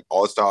was like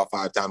All-Star,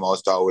 5-time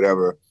All-Star,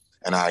 whatever.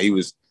 And he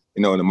was,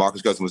 you know, the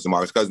Marcus Cousins was the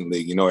Marcus Cousins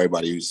League. You know,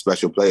 everybody was a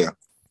special player.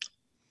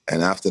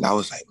 And after that, I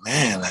was like,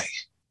 man, like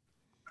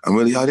I'm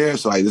really out there.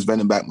 So I just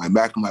bent back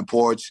on my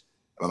porch,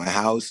 at my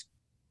house,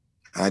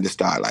 and I just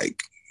started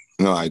like,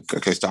 you know, I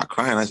could start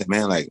crying. I said,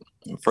 man, like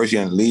first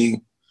year in the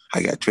league,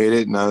 I got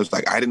traded, and I was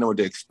like, I didn't know what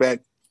to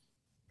expect,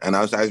 and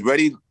I was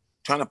ready,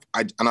 and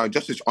I was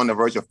just on the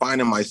verge of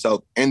finding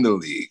myself in the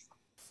league.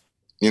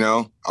 You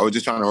know, I was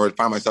just trying to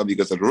find myself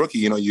because as a rookie,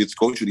 you know, you just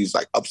go through these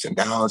like ups and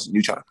downs, and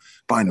you try to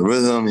find the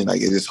rhythm, and like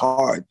it's just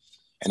hard.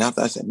 And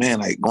after I said, man,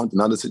 like going to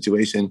another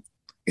situation,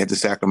 get to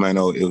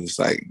Sacramento, it was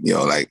like, you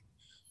know, like,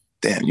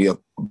 damn, you have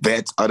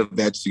vets, other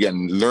vets, you got to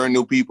learn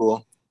new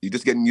people. You're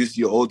just getting used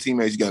to your old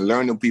teammates. You got to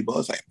learn new people. I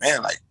was like,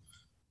 man, like.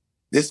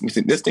 This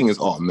thing is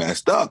all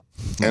messed up.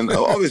 And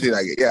obviously,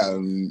 like, yeah,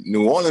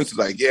 New Orleans is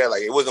like, yeah,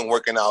 like it wasn't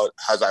working out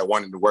as I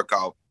wanted to work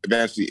out.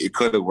 Eventually, it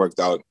could have worked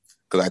out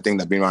because I think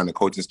that being around the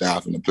coaching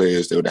staff and the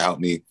players, they would have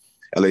helped me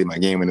elevate my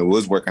game. And it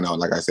was working out.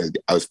 Like I said,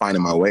 I was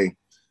finding my way.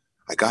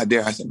 I got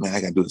there. I said, man,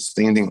 I got to do the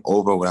same thing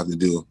over what I have to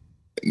do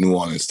in New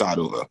Orleans, start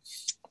over.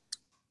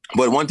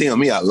 But one thing on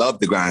me, I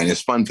love the grind.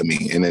 It's fun for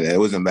me, and it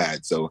wasn't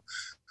bad. So,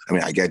 I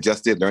mean, I get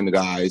adjusted, learn the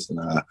guys, and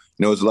you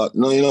know, it's a lot.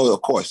 No, you know,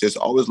 of course, there's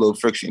always a little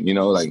friction. You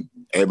know, like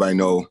everybody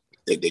know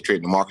they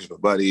traded DeMarcus for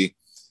Buddy.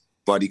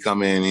 Buddy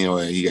come in, you know,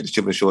 and he got the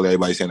chip on his shoulder.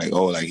 Everybody saying like,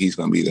 oh, like he's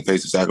gonna be the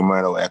face of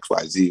Sacramento,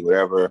 XYZ,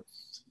 whatever.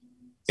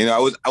 You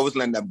know, I was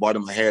letting that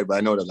bottom my head, but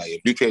I know that like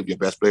if you trade your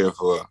best player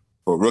for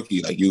a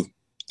rookie, like you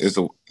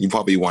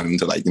probably want him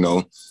to like, you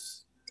know,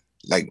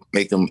 like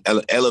make him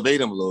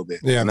elevate him a little bit.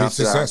 Yeah, be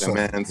successful,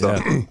 man. So.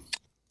 Yeah.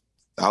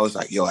 I was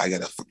like, yo, I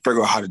got to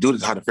figure out how to do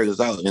this, how to figure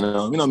this out. You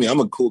know what I mean? I'm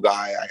a cool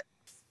guy.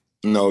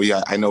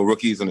 I know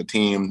rookies on the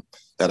team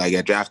that I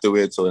get drafted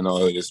with. So, you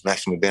know, just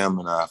meshing with them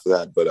and after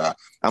that. But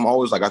I'm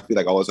always like, I feel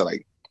like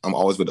I'm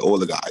always with the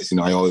older guys. You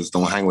know, I always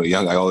don't hang with the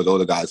young guys. I always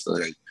older guys. So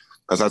like,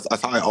 because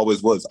that's how I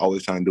always was,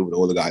 always trying to do what the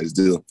older guys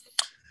do.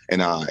 And,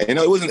 you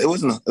know, it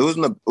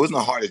wasn't a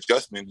hard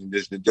adjustment.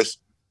 Just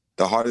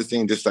the hardest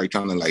thing, just like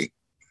trying to like,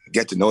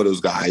 get to know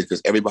those guys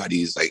because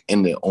everybody's like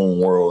in their own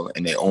world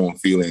and their own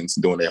feelings,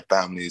 doing their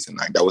families, and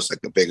like that was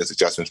like the biggest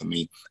adjustment for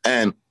me.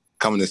 And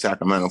coming to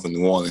Sacramento from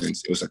New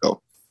Orleans, it was like a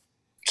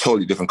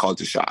totally different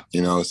culture shock,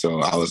 you know. So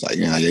I was like,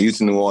 yeah, used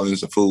to New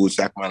Orleans, the food,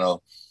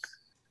 Sacramento,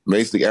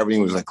 basically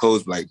everything was like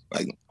closed like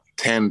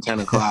 10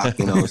 o'clock,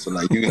 you know. So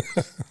like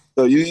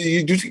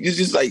you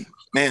just like,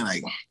 man,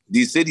 like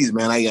these cities,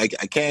 man, I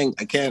can't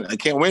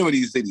win with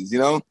these cities, you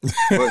know.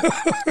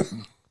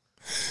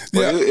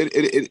 But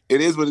it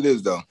is what it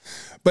is, though.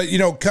 But, you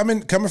know,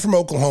 coming from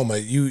Oklahoma,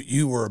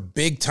 you were a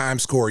big-time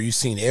scorer. You've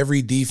seen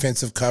every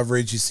defensive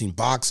coverage. You've seen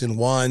boxing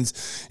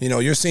ones. You know,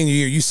 your senior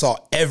year, you saw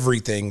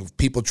everything,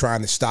 people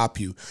trying to stop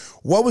you.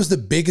 What was the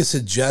biggest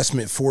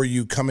adjustment for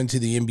you coming to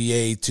the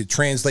NBA to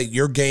translate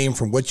your game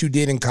from what you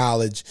did in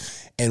college,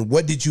 and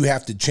what did you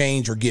have to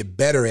change or get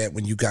better at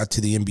when you got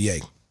to the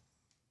NBA?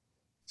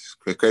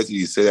 crazy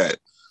you say that.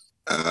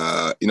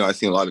 I've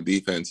seen a lot of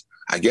defense.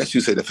 I guess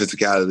you say the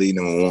physicality,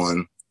 number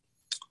one.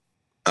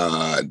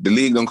 The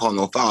league don't call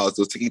no fouls.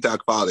 Those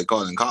tiki-taka fouls they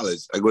call it in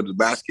college. I go to the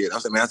basket. I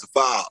say, man, that's a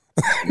foul.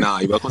 Nah,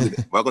 you're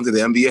welcome to the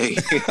NBA.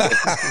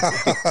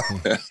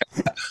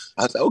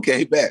 I said,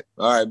 okay, bet.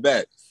 All right,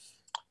 bet.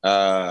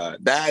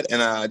 That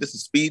and just the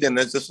speed and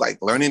it's just like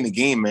learning the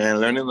game, man.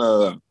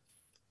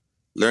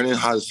 Learning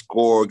how to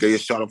score, get your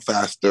shot up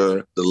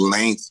faster, the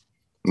length.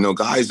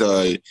 Guys,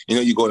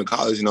 you go to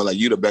college, like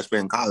you're the best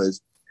player in college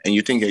and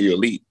you think you're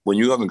elite. When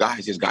you have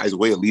guys, just guys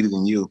way elite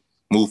than you,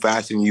 move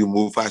faster than you,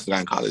 move faster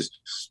than in college.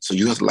 So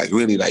you have to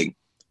really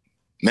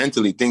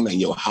mentally think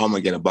how am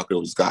I get a bucket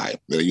of this guy?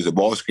 Whether use a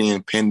ball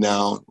screen, pin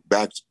down,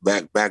 back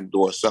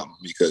door, something,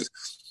 because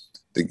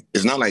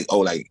it's not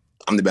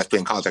I'm the best player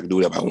in college, I can do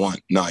whatever I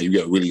want. No, you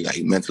get really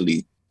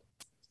mentally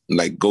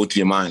go to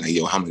your mind,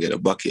 how am I get a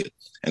bucket?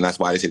 And that's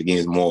why I say the game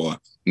is more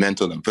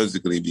mental than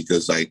physically,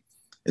 because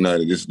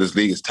this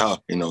league is tough,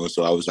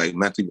 so I was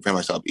mentally preparing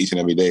myself each and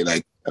every day,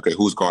 okay,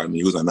 who's guarding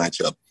me? Who's my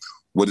matchup?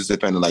 What does the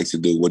defender likes to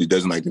do? What he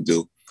doesn't like to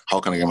do? How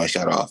can I get my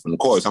shot off? And of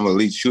course, I'm an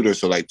elite shooter,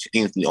 so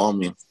teams be on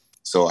me.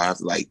 So I have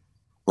to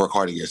work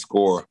hard to get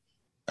score,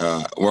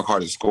 work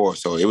hard to score.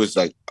 So it was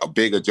a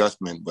big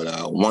adjustment.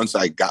 But once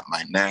I got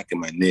my knack and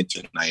my niche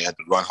and I had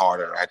to run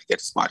harder, I had to get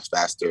to spots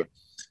faster,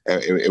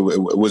 it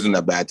wasn't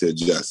that bad to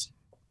adjust.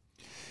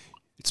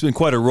 It's been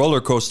quite a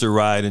roller coaster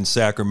ride in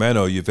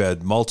Sacramento. You've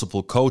had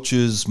multiple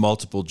coaches,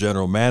 multiple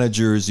general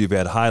managers. You've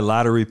had high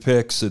lottery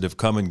picks that have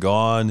come and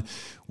gone.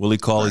 Willie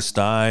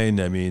Cauley-Stein.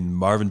 I mean,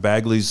 Marvin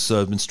Bagley's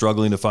been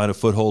struggling to find a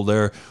foothold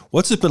there.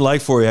 What's it been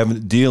like for you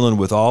dealing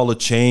with all the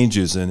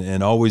changes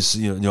and always,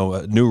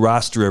 a new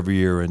roster every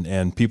year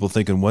and people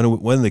thinking, when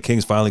are the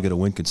Kings finally going to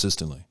win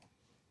consistently?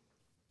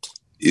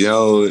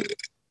 I'm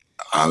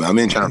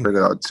trying to figure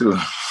it out too.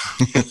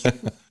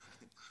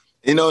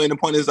 And the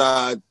point is,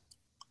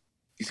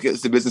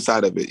 it's the business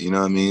side of it, you know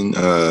what I mean?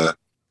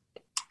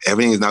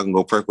 Everything is not going to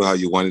go perfect how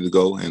you want it to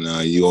go. And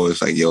you always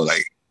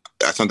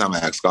sometimes I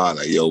ask God,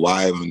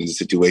 why am I in this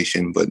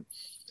situation? But,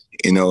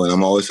 and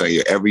I'm always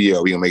every year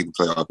we going to make the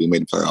playoffs. We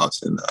made the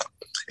playoffs.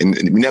 And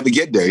we never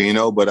get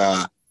there, but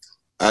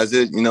as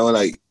it,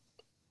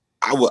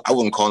 I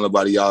wouldn't call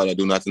nobody out. I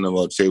do nothing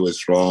about say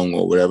what's wrong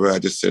or whatever. I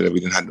just said that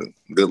we didn't have the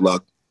good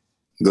luck,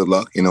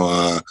 and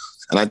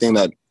I think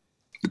that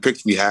the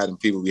picks we had and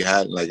people we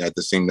had, I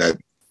just think that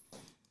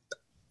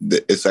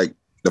it's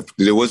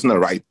there wasn't a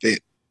right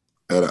fit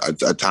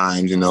at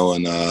times, and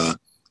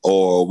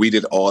or we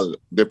did all.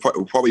 There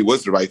probably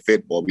was the right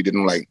fit, but we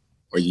didn't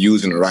or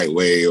using the right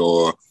way,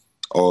 or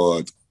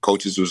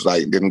coaches was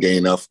didn't get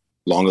enough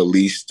longer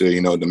leash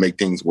to to make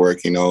things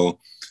work.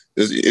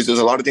 There's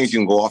a lot of things you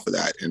can go off of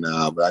that, and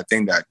but I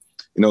think that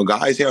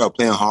guys here are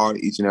playing hard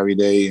each and every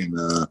day and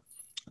are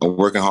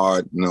working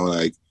hard.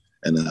 They're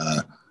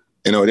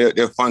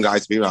fun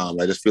guys to be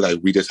around. I just feel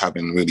we just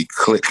haven't really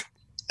clicked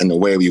in the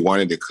way we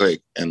wanted to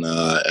click. And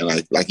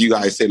like you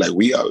guys say,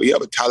 we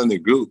have a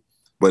talented group,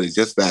 but it's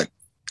just that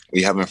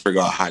we haven't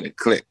figured out how to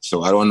click.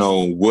 So I don't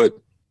know what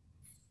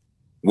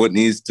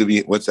needs to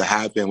be, what's to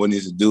happen, what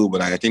needs to do.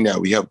 But I think that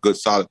we have good,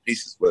 solid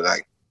pieces, but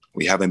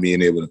we haven't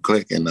been able to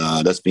click. And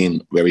that's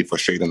been very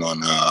frustrating on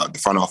the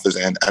front office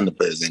and the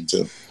players end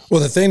too. Well,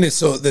 the thing that's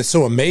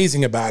so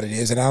amazing about it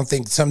is, and I don't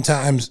think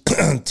sometimes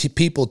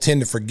people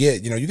tend to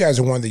forget, you guys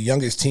are one of the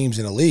youngest teams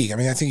in the league. I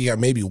mean, I think you got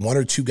maybe one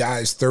or two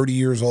guys 30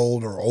 years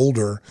old or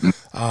older.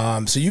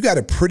 So you got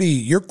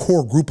your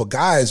core group of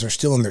guys are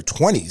still in their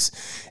 20s.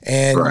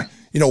 And, right.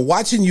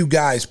 Watching you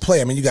guys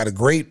play, I mean, you got a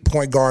great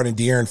point guard in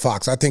De'Aaron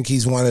Fox. I think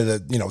he's one of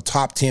the,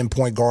 top 10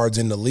 point guards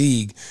in the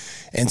league.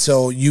 And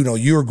so,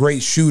 you're a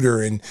great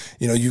shooter and,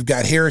 you've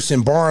got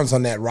Harrison Barnes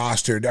on that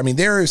roster. I mean,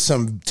 there is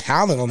some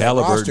talent on that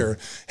roster.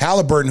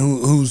 Halliburton,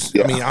 who's,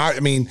 yeah.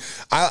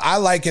 I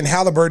liken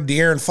Halliburton,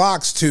 De'Aaron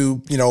Fox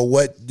to,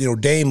 what,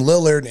 Dame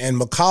Lillard and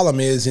McCollum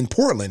is in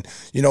Portland.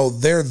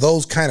 They're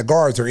those kind of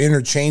guards. They're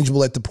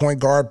interchangeable at the point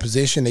guard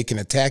position. They can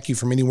attack you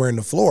from anywhere in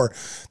the floor.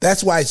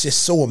 That's why it's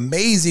just so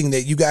amazing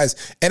that you guys,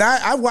 and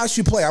I watched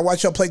you play. I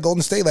watched y'all play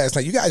Golden State last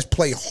night. You guys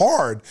play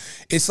hard.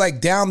 It's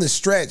down the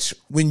stretch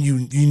when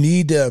you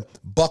need to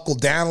buckle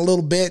down a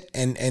little bit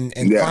and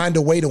yeah. find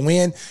a way to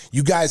win.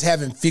 You guys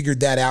haven't figured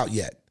that out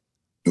yet.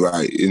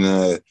 Right. And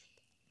as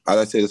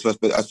I say,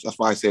 that's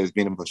why I say it's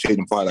being a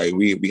frustrating part.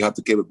 We have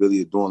the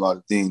capability of doing a lot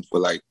of things,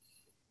 but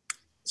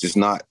it's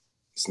not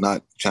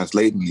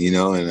translating,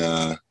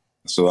 and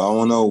so I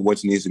don't know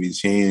what needs to be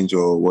changed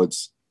or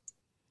what's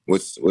in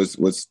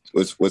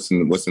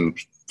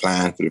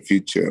plan for the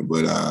future.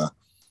 But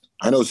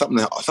I know something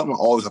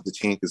always have to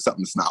change because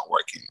something's not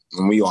working,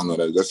 and we all know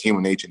that. That's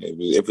human nature.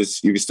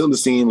 If you're still the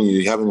same and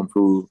you haven't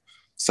improved,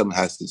 something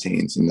has to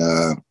change, and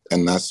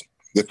that's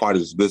part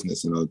of this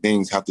business.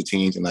 Things have to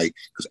change, and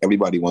because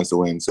everybody wants to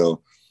win,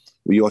 so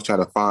we all try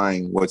to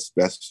find what's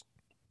best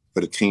for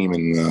the team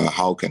and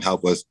how can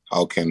help us.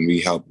 How can we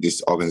help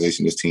this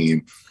organization, this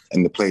team,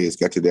 and the players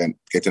get to the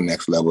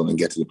next level and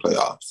get to the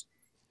playoffs?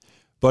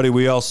 Buddy,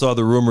 we all saw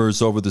the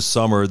rumors over the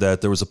summer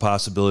that there was a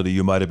possibility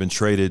you might have been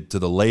traded to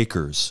the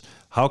Lakers.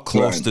 How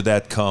close did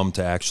that come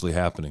to actually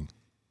happening?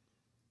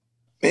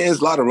 Man, there's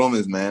a lot of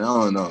rumors, man. I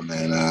don't know,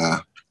 man. I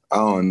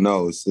don't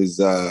know.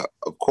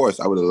 Of course,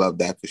 I would have loved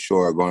that for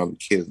sure. Growing up with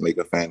kids,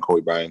 Laker fan,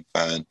 Kobe Bryant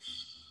fan.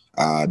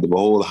 The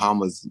whole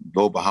Bahamas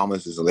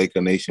is a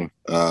Laker nation.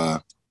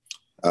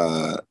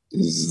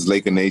 Is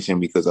Laker nation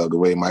because of the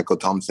way Michael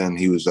Thompson,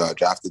 he was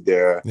drafted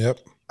there. Yep.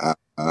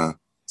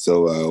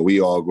 So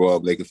we all grew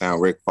up Laker fan.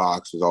 Rick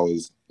Fox was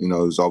always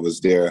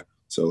there.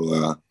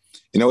 So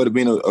it would have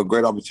been a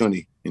great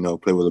opportunity.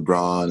 Play with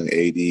LeBron and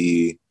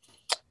AD,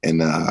 and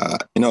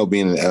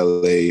being in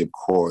LA, of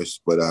course.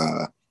 But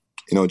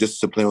just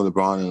to play with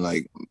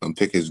LeBron and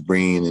pick his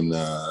brain and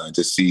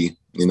just see,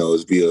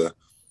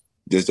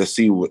 just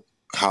see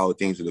how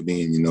things would have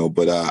been.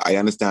 But I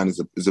understand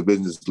it's a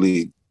business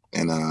league,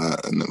 and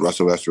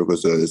Russell Westbrook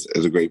is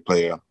a great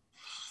player.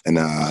 And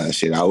I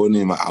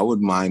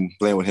wouldn't mind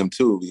playing with him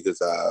too because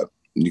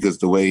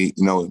the way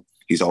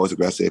he's always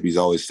aggressive, he's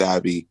always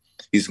savvy,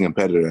 he's a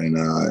competitor, and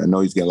I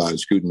know he's getting a lot of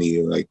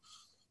scrutiny like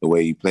the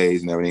way he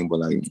plays and everything. But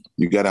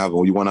you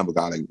want to have a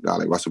guy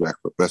like Russell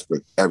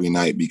Westbrook every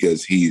night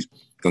because he's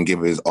gonna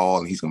give it his all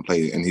and he's gonna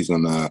play and he's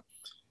gonna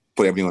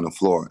put everything on the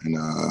floor. And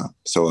of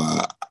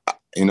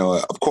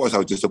course I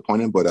was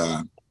disappointed, but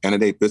end of the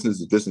day,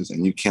 business is business,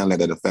 and you can't let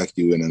that affect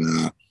you.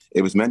 And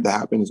it was meant to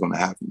happen, it's gonna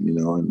happen,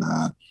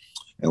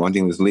 And one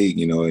thing in this league,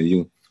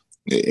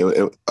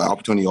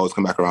 opportunity always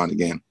come back around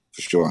again,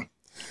 for sure.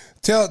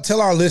 Tell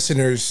our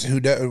listeners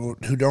who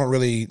don't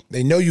really,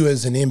 they know you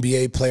as an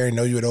NBA player,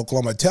 know you at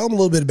Oklahoma. Tell them a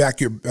little bit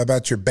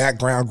about your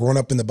background growing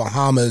up in the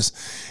Bahamas,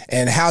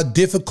 and how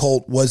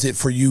difficult was it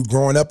for you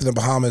growing up in the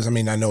Bahamas? I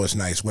mean, I know it's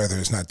nice weather,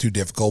 it's not too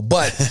difficult,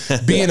 but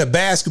being a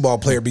basketball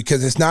player,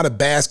 because it's not a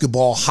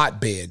basketball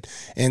hotbed.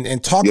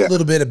 And talk a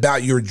little bit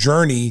about your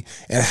journey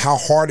and how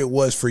hard it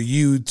was for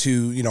you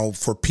to,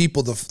 for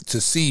people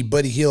to see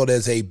Buddy Hield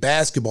as a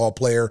basketball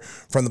player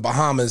from the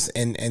Bahamas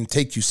and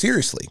take you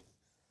seriously.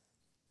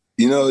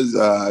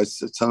 I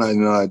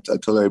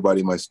tell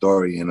everybody my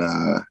story, and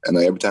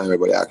every time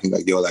everybody asks me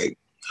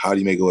how do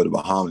you make it over the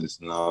Bahamas?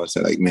 And I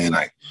say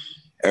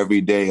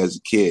every day as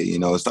a kid,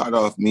 it started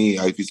off me.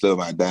 I used to live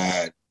with my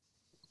dad,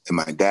 and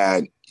my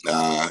dad,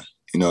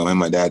 and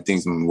my dad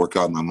thinks I'm gonna work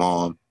out with my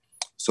mom,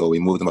 so we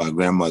moved to my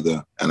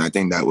grandmother, and I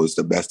think that was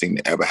the best thing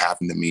that ever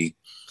happened to me.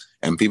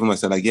 And people might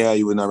say yeah,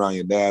 you were not around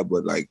your dad,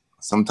 but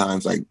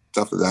sometimes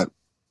stuff like that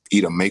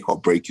either make or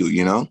break you,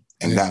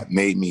 And that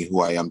made me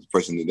who I am, the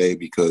person today,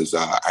 because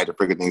I had to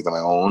figure things on my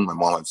own. My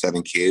mom had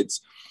 7 kids.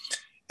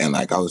 And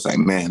I was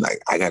man,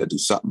 I got to do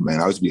something,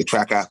 man. I used to be a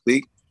track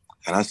athlete.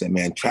 And I said,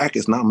 man, track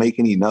is not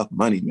making enough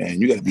money,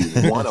 man. You got to be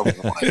one of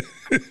one.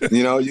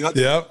 You have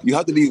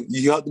to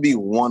be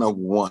one of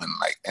one.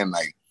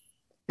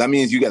 That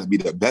means you got to be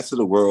the best of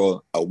the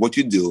world at what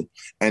you do.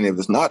 And if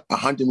it's not a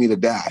 100-meter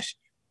dash,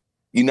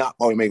 you're not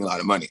probably making a lot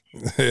of money.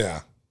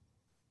 Yeah.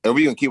 And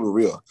we're going to keep it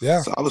real.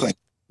 Yeah. So I was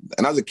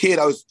and as a kid,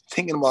 I was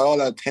thinking about all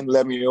that 10,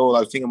 11-year-old.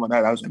 I was thinking about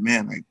that. I was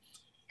man,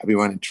 I be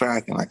running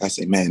track. And I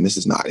said, man, this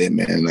is not it,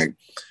 man. And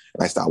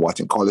I started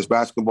watching college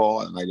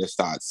basketball, and I just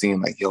started seeing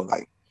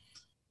the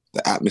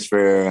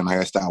atmosphere. And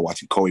I started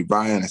watching Kobe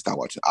Bryant. I started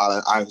watching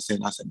Allen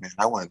Iverson. I said, man,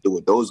 I want to do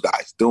what those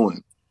guys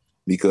doing.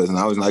 Because, and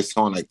I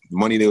saw the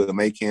money they were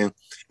making.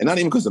 And not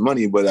even because of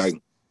money, but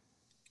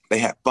they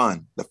had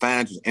fun. The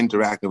fans was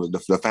interacting with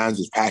the fans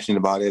was passionate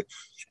about it.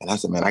 And I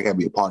said, man, I got to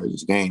be a part of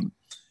this game.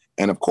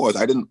 And of course,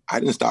 I didn't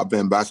stop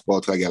playing basketball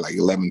until I got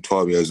 11,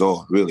 12 years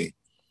old, really.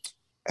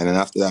 And then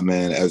after that,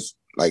 man, as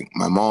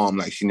my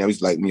mom, she never used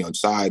to let me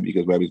outside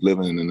because where I was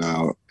living in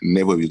the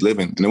neighborhood we was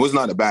living. And it was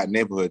not a bad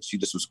neighborhood. She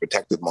just was a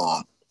protective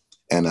mom.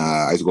 And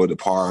I used to go to the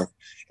park.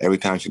 Every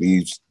time she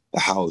leaves the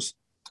house,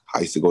 I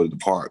used to go to the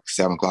park,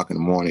 7 o'clock in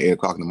the morning, 8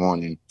 o'clock in the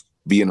morning,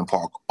 be in the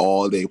park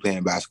all day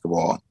playing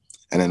basketball.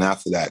 And then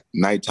after that,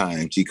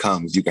 nighttime, she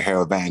comes, you can hear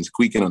her van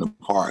squeaking on the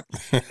park.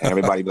 And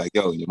everybody be like,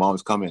 yo, your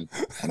mom's coming.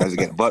 And I used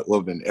to get butt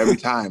whooping every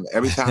time.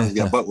 Every time I used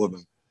to get butt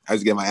whooping. I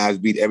used to get my ass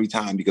beat every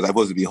time because I was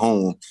supposed to be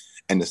home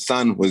and the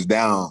sun was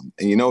down.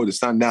 And the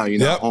sun down, you're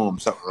not home,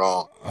 something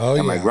wrong. Oh,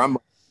 and my grandma,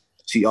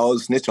 she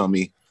always snitched on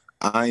me.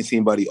 I ain't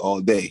seen Buddy all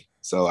day.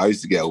 So I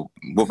used to get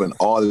whooping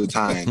all the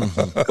time.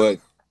 But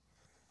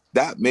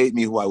that made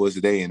me who I was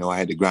today. I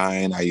had to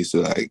grind. I used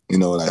to I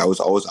was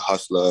always a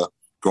hustler.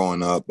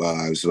 Growing up,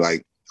 I was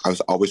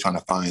always trying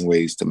to find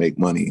ways to make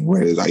money.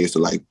 Whereas I used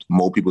to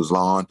mow people's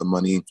lawn for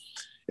money.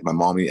 If my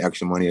mom needed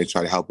extra money, I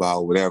try to help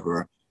out,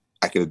 whatever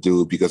I could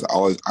do, because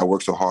I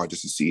worked so hard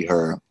just to see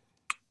her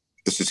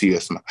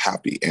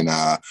happy. And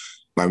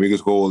my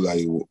biggest goal,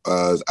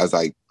 as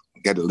I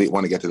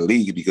want to get to the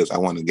league, because I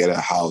want to get her a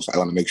house. I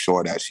want to make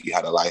sure that she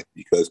had a life,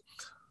 because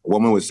a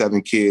woman with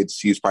 7 kids,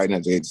 she was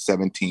pregnant at the age of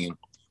 17.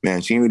 Man,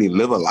 she didn't really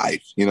live a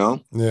life,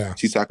 Yeah.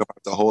 She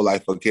sacrificed the whole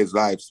life for a kid's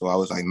life. So I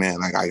was man,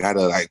 I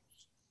gotta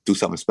do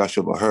something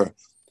special for her.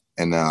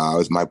 And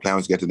my plan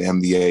was to get to the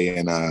NBA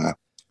and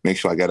make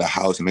sure I get a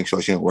house and make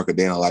sure she didn't work a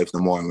day in her life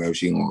no more, and wherever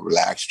she can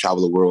relax,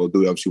 travel the world, do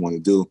whatever she want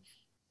to do.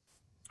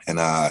 And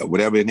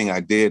whatever anything I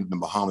did in the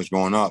Bahamas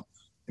growing up,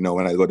 you know,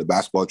 when I go to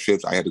basketball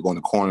trips, I had to go in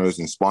the corners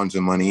and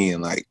sponsor money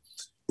and like,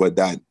 but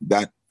that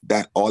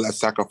all that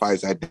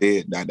sacrifice I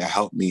did that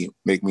helped me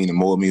make me and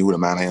mold me who the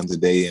man I am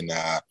today. And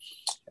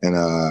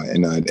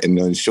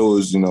it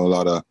shows, you know, a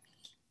lot of,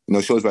 you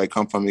know, shows where I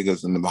come from,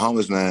 because in the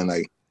Bahamas, man,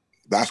 like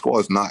basketball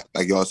is not,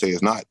 like y'all say,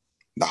 it's not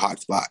the hot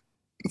spot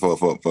for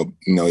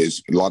you know,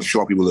 it's a lot of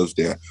short people lives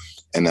there.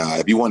 And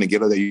if you want to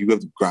get out there, you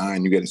have to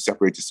grind, you got to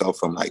separate yourself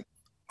from like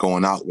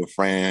going out with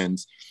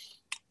friends,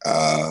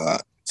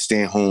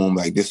 staying home,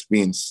 like just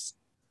being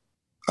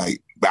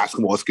like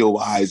basketball skill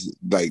wise,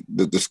 like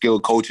the skill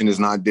coaching is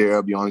not there,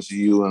 I'll be honest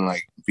with you. And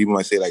like people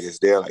might say like it's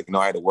there, like, you know,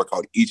 I had to work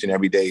out each and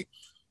every day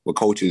with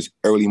coaches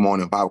early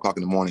morning, 5 o'clock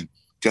in the morning,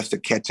 just to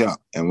catch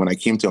up. And when I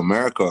came to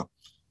America,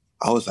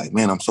 I was like,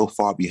 man, I'm so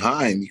far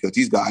behind, because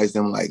these guys,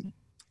 them like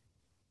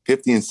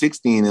 50 and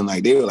 16, and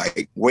like they were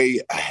like way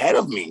ahead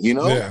of me, you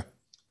know? Yeah.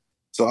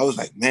 So I was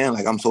like, man,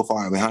 like I'm so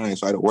far behind.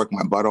 So I had to work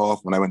my butt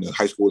off when I went to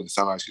high school in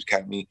Sunrise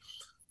Academy.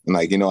 And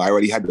like, you know, I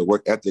already had the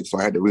work ethic, so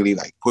I had to really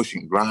like push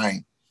and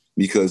grind,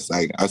 because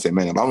like I said,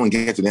 man, if I want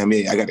to get to the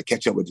NBA, I got to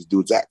catch up with this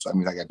dude's act. So I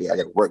mean, I got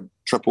to work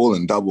triple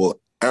and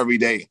double every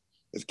day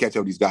to catch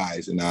up with these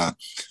guys. And man,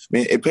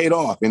 it paid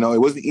off. You know,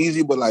 it wasn't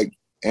easy, but like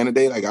end of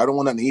the day, like I don't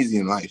want nothing easy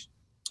in life.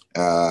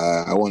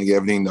 I want to get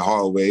everything the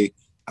hard way.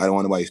 I don't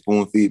want nobody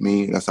spoon feed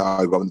me. That's how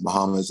I grew up in the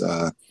Bahamas.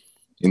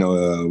 You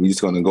know, we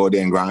just gonna go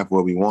there and grind for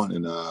what we want,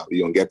 and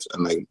we gonna get to,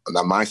 and like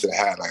that mindset I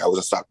had, like I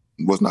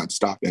was not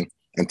stopping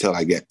until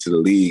I get to the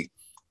league,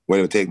 where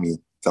it would take me.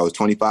 So I was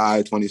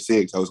 25,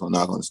 26, I was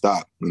not gonna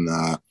stop, and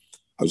I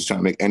was just trying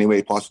to make any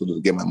way possible to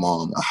get my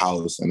mom a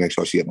house and make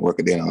sure she had to work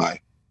a day in her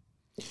life.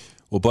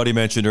 Well, Buddy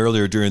mentioned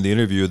earlier during the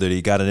interview that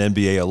he got an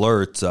NBA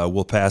alert.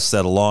 We'll pass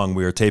that along.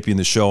 We are taping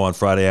the show on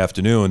Friday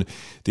afternoon.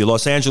 The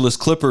Los Angeles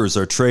Clippers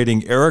are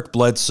trading Eric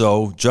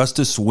Bledsoe,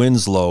 Justice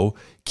Winslow,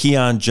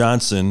 Keon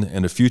Johnson,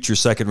 and a future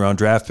second-round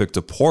draft pick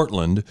to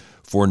Portland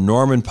for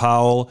Norman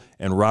Powell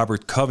and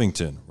Robert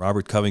Covington.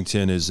 Robert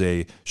Covington is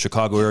a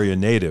Chicago area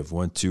native,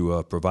 went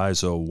to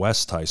Proviso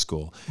West High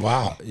School.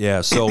 Wow.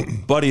 Yeah, so,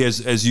 Buddy,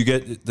 as you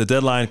get the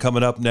deadline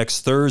coming up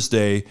next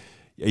Thursday,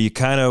 are you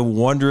kind of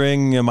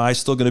wondering, am I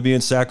still going to be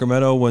in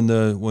Sacramento when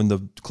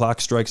the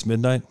clock strikes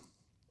midnight?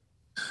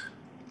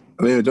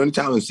 I mean, the only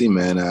time we see,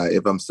 man,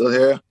 if I'm still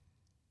here,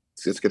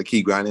 just going to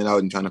keep grinding out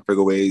and trying to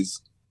figure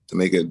ways to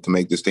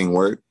make this thing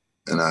work.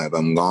 And if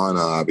I'm gone,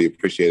 I'll be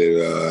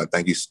appreciated.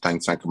 Thanks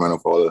Sacramento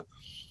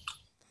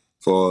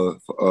for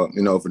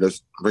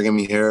just bringing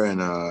me here.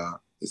 And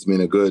it's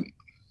been a good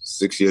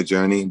 6-year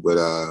journey, but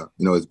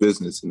you know, it's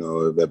business. You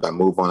know, if I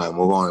move on, I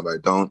move on. If I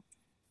don't,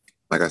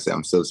 like I said,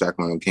 I'm still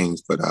Sacramento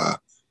Kings, but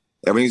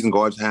everything's in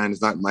God's hand.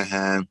 It's not in my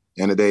hand.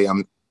 End of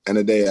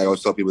the day, I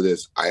always tell people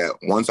this: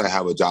 once I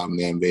have a job in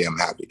the NBA, I'm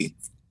happy.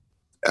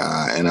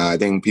 And I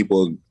think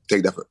people don't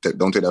take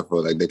that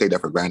for, like, they take that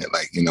for granted.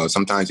 Like, you know,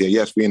 sometimes,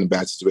 yes, we're in a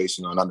bad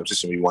situation or not the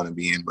position we want to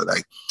be in, but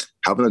like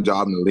having a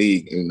job in the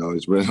league, you know,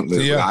 is really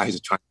the guys are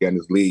trying to get in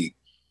this league,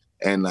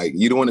 and like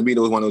you don't want to be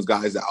one of those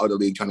guys that out of the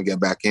league trying to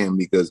get back in,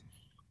 because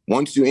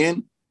once you're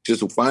in,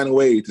 just to find a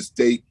way to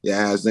stay your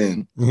ass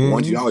in. Mm-hmm.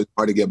 Once you're out, it's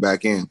hard to get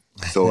back in.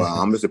 So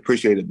I'm just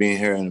appreciated being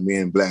here and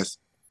being blessed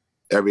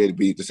every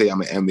day to say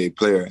I'm an NBA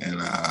player. And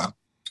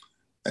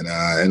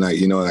like,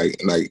 you know,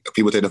 like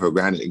people take that for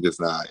granted, because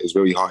it's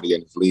very hard to get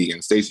in this league.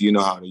 And Stacey, you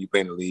know how you play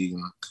in the league,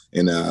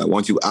 and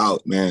once you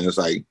out, man, it's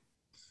like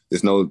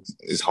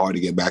it's hard to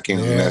get back in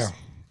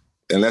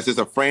unless it's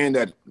a friend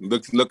that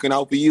looking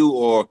out for you,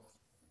 or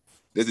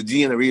there's a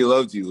GM that really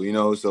loves you, you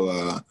know.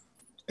 So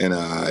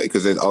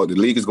because the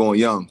league is going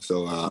young,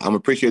 so I'm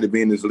appreciated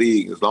being in this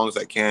league as long as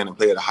I can and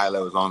play at a high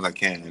level as long as I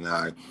can, and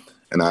I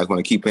just want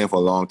to keep playing for a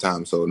long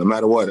time. So no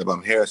matter what, if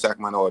I'm here at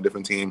Sacramento or a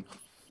different team,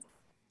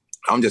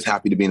 I'm just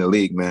happy to be in the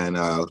league, man.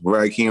 Where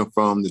I came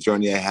from, the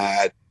journey I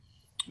had,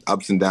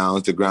 ups and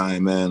downs, the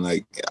grind, man.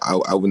 Like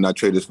I would not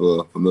trade this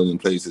for a million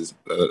places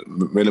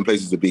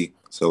to be.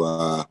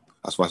 So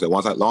that's why I said,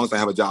 as long as I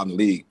have a job in the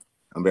league,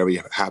 I'm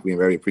very happy and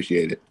very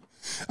appreciated.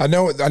 I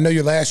know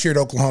your last year at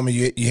Oklahoma,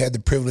 you had the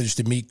privilege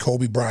to meet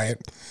Kobe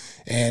Bryant,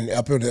 and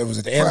it was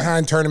at the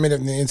Anaheim tournament,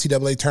 in the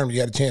NCAA tournament.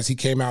 You had a chance. He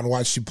came out and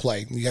watched you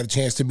play. You got a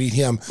chance to meet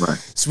him. Right.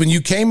 So when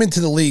you came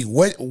into the league,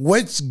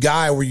 what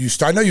guy were you?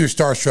 I know you were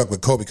starstruck with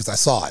Kobe because I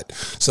saw it.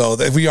 So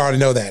we already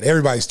know that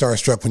everybody's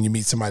starstruck when you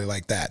meet somebody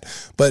like that.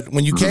 But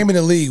when you came in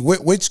the league,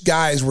 which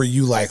guys were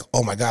you like,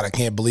 oh my God, I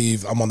can't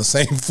believe I'm on the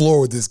same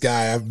floor with this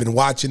guy. I've been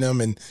watching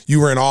him, and you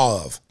were in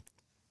awe of.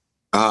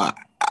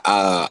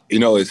 You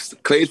know, it's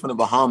Clay's from the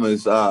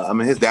Bahamas.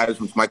 His dad is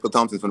from Michael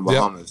Thompson's from the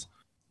Bahamas.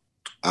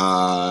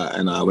 Yep.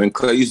 And when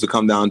Clay used to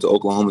come down to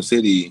Oklahoma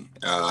City,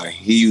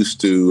 he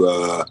used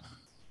to,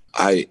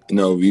 we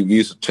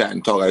used to chat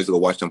and talk. I used to go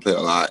watch them play a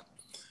lot.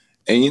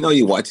 And, you know,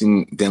 you're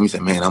watching them, you say,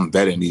 man, I'm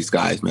better than these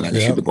guys, man. I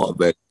can shoot the ball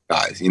better than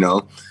these guys, you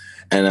know?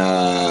 And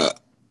I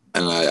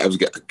was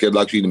good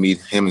luck to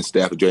meet him and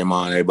Steph,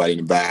 Draymond, everybody in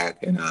the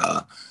back. And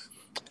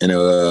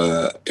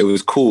it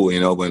was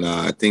cool, But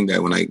I think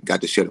that when I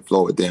got to share the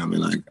floor with them,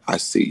 and like I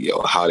see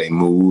how they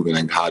move and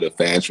like how the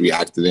fans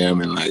react to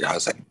them, and like I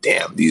was like,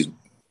 damn, these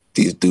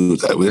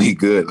dudes are really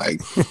good.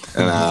 Like,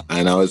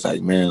 and I was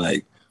like, man,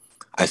 like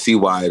I see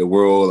why the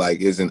world like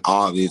is in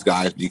awe of these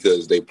guys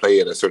because they play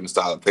at a certain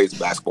style of pace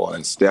basketball,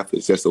 and Steph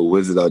is just a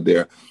wizard out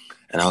there.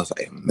 And I was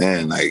like,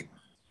 man, like,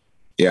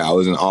 yeah, I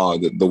was in awe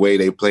of the way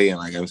they play, and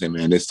like I'm saying,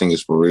 man, this thing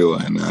is for real.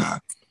 And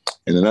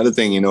another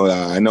thing,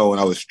 I know when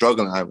I was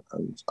struggling,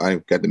 I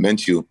got to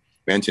mention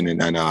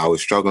it, and I was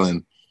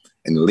struggling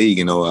in the league.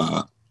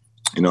 I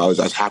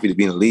was happy to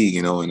be in the league.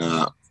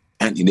 And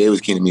Anthony Davis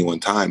came to me one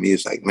time. He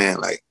was like, man,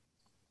 like,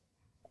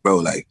 bro,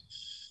 like,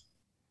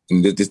 you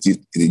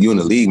in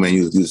the league, man,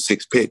 you're the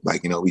sixth pick.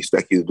 Like, we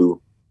expect you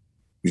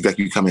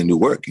to come in and do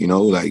work.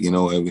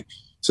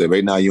 So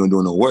right now you ain't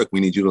doing no work. We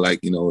need you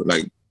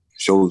to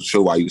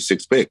show why you're the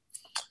sixth pick.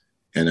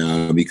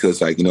 And because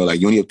you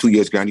only have 2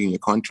 years guaranteed in your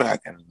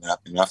contract, and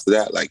after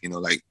that,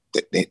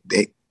 they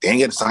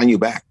ain't got to sign you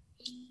back.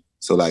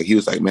 So he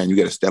was like, man, you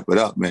got to step it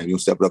up, man. You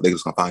step it up, they're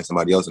just gonna find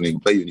somebody else and they can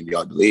play you and you be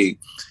out the league.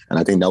 And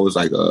I think that was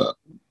like a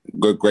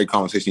great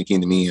conversation. He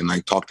came to me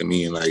and talked to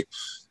me, and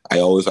I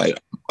always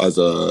as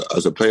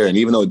a player, and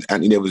even though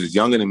Anthony Davis is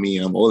younger than me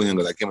and I'm older than him,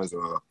 because I came as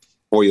a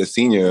 4-year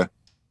senior,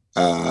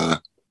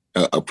 a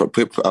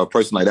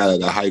person like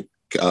that,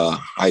 a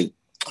high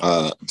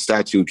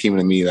statue came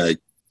to me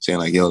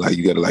saying yo,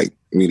 you gotta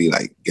really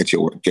get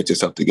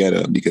yourself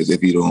together, because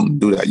if you don't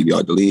do that, you be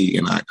out the league.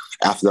 And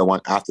after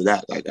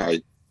that,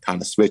 I kind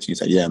of switched. He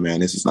said, yeah, man,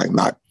 this is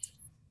not,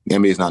 the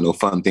NBA is not no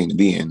fun thing to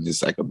be in.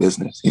 It's like a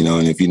business,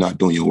 and if you're not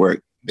doing your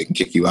work, they can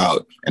kick you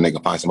out and they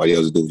can find somebody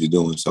else to do what you're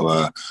doing. So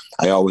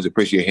I always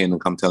appreciate hearing them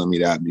come telling me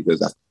that, because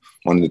that's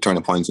one of the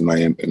turning points in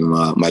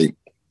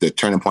the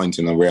turning points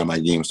in where my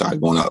game started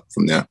going up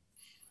from there.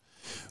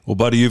 Well,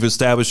 Buddy, you've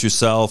established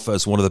yourself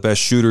as one of the best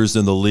shooters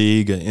in the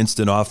league, an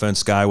instant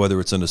offense guy,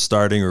 whether it's in a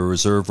starting or a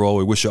reserve role.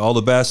 We wish you all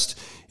the best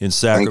in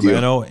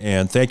Sacramento,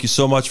 and thank you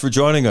so much for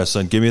joining us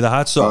on Give Me the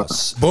Hot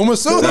Sauce. Boomer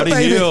Sooner, Buddy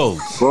baby. Hield.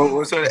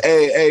 Well,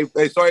 hey,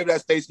 sorry about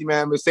that, Stacey,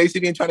 man. But Stacey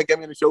been trying to get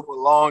me on the show for a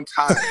long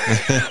time.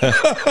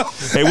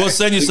 Hey, we'll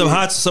send you some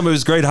of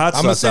his great hot sauce.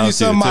 I'm gonna send you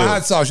some of my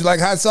hot sauce. You like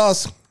hot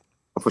sauce?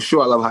 For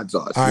sure, I love hot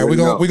sauce. All right,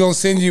 we're gonna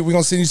send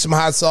you some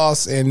hot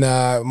sauce, and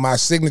my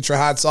signature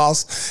hot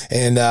sauce,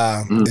 and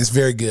it's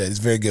very good. It's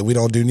very good. We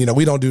don't do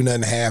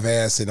nothing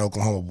half-ass in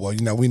Oklahoma, boy.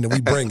 We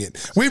bring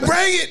it. We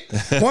bring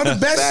it. One of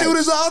the best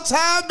shooters of all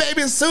time,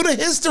 baby. Shooter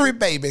history,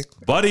 baby.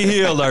 Buddy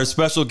Hield, our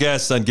special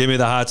guest on Give Me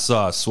the Hot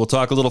Sauce. We'll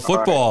talk a little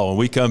football when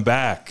we come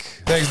back.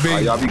 Thanks, B. All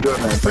right, y'all be good,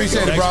 man.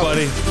 Appreciate it, bro.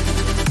 Buddy.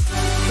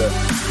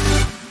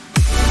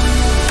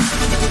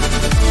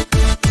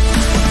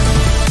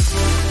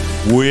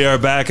 We are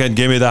back on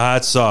Give Me the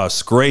Hot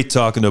Sauce. Great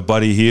talking to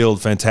Buddy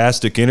Hield.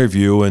 Fantastic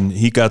interview. And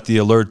he got the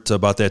alert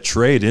about that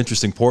trade.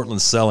 Interesting,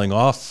 Portland selling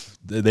off.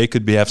 They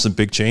could have some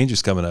big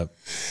changes coming up.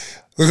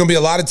 There's going to be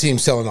a lot of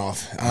teams selling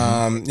off.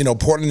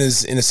 Portland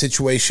is in a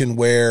situation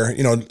where,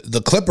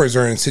 the Clippers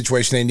are in a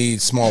situation they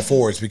need small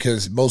forwards,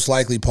 because most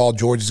likely Paul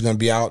George is going to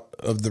be out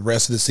of the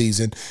rest of the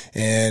season.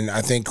 And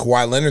I think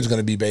Kawhi Leonard is going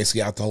to be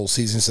basically out the whole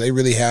season. So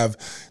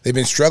they've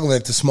been struggling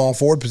at the small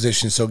forward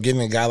position. So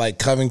getting a guy like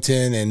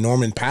Covington and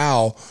Norman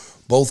Powell,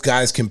 both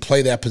guys can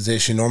play that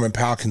position. Norman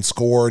Powell can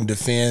score and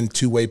defend,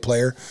 two-way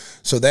player.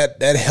 So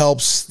that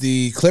helps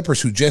the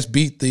Clippers, who just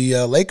beat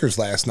the Lakers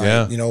last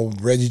night. Yeah.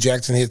 Reggie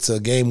Jackson hits a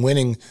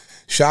game-winning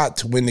shot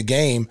to win the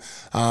game.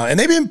 And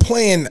they've been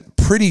playing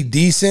pretty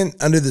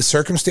decent under the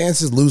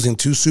circumstances, losing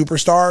two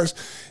superstars.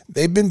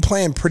 They've been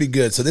playing pretty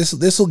good. So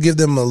this will give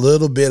them a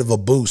little bit of a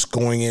boost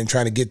going in,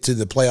 trying to get to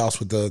the playoffs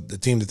with the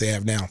team that they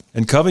have now.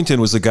 And Covington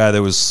was the guy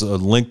that was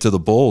linked to the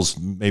Bulls,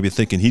 maybe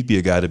thinking he'd be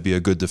a guy to be a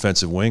good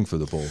defensive wing for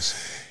the Bulls.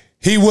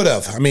 He would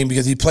have.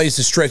 Because he plays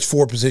the stretch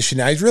four position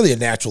now. He's really a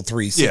natural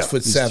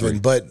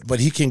 6'7", but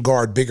he can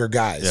guard bigger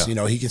guys.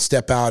 Yeah. He can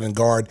step out and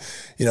guard.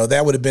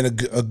 That would have been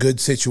a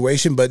good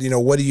situation. But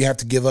what do you have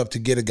to give up to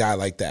get a guy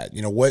like that?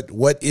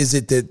 What is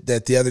it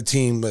that the other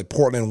team, like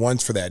Portland,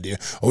 wants for that?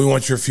 We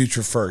want your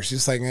future first.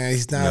 It's like,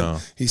 he's not. No.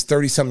 He's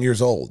 30-something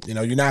years old.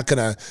 You're not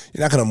gonna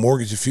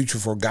mortgage the future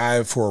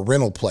for a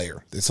rental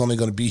player that's only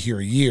going to be here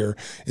a year,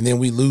 and then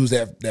we lose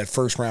that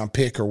first round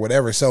pick or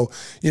whatever. So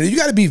you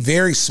got to be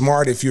very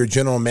smart if you're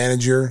general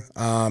manager.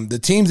 The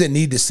teams that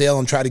need to sell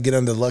and try to get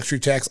under the luxury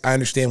tax, I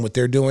understand what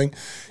they're doing.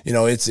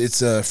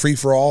 It's a free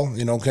for all.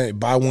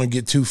 Buy one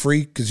get two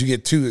free, because you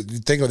get two. You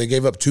think they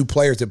gave up two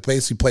players that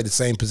basically play the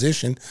same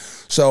position.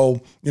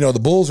 So the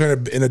Bulls are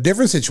in a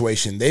different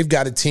situation. They've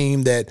got a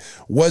team that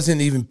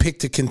wasn't even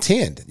picked to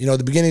contend. At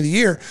the beginning of the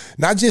year,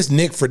 not just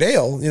Nick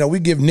Friedel. We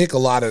give Nick a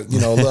lot of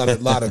a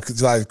lot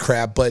of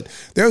crap, but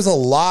there's a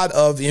lot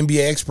of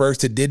NBA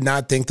experts that did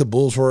not think the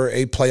Bulls were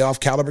a playoff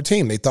caliber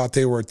team. They thought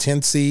they were a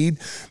 10th seed.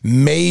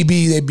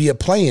 Maybe they'd be a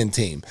play-in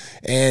team.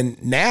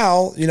 And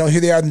now, here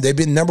they are. They've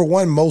been number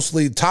one,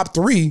 mostly top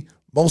three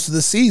most of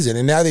the season.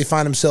 And now they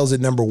find themselves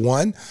at number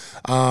one.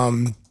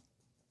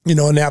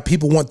 Now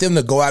people want them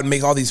to go out and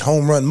make all these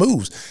home run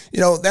moves.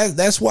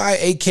 That's why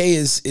AK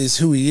is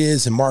who he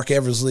is, and Mark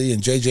Eversley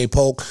and JJ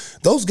Polk.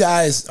 Those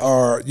guys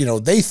are,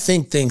 they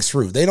think things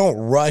through. They don't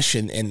rush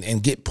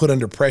and get put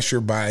under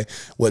pressure by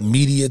what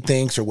media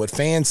thinks or what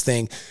fans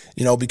think,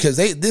 because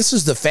this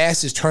is the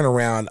fastest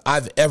turnaround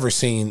I've ever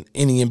seen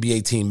any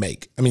NBA team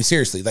make. I mean,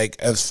 seriously,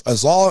 like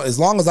as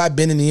long as I've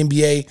been in the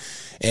NBA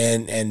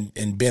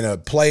and been a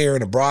player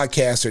and a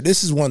broadcaster,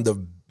 this is one of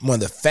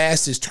the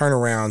fastest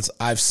turnarounds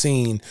I've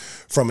seen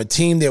from a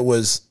team that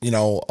was,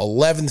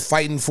 11th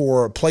fighting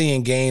for a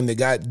play-in game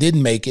that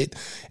didn't make it,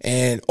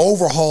 and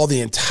overhaul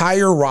the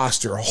entire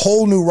roster, a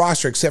whole new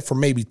roster except for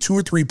maybe 2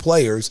 or 3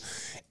 players.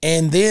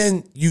 And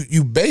then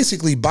you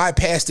basically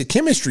bypass the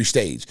chemistry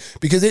stage,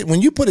 because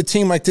when you put a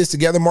team like this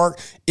together, Mark,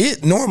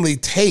 it normally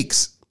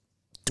takes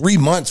 3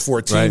 months for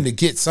a team to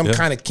get some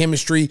kind of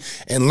chemistry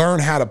and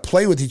learn how to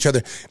play with each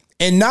other.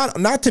 And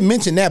not to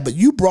mention that, but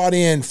you brought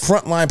in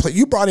frontline play.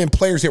 You brought in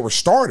players that were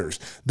starters,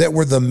 that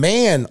were the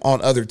man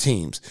on other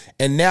teams,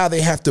 and now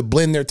they have to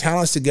blend their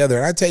talents together.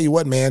 And I tell you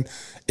what, man,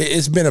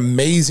 it's been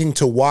amazing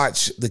to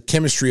watch the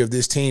chemistry of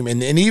this team.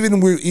 And even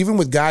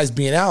with guys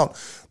being out,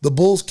 the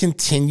Bulls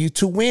continue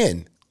to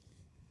win.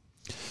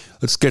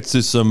 Let's get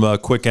to some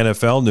quick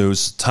NFL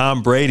news.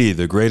 Tom Brady,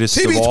 the greatest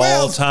of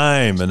all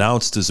time,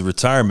 announced his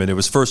retirement. It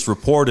was first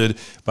reported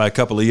by a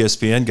couple of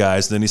ESPN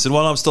guys. And then he said,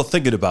 well, I'm still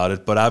thinking about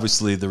it. But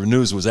obviously the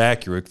news was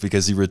accurate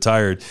because he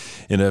retired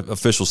in an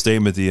official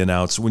statement he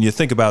announced. When you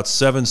think about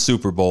 7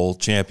 Super Bowl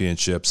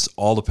championships,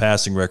 all the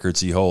passing records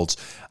he holds,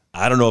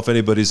 I don't know if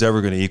anybody's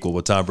ever going to equal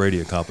what Tom Brady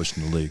accomplished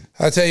in the league.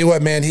 I'll tell you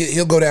what, man,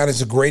 he'll go down as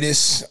the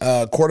greatest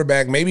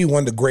quarterback, maybe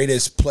one of the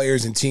greatest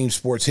players in team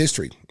sports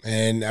history.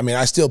 And, I mean,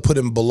 I still put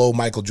him below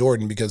Michael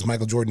Jordan because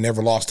Michael Jordan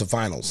never lost to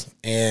finals.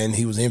 And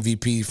he was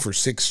MVP for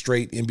 6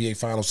 straight NBA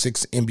finals,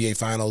 6 NBA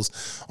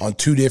finals on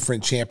 2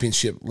 different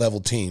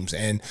championship-level teams.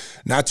 And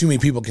not too many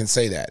people can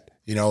say that.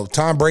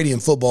 Tom Brady in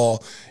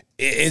football,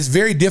 it's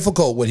very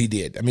difficult what he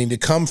did. I mean, to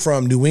come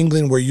from New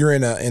England where you're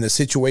in a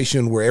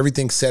situation where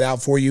everything's set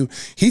out for you.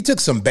 He took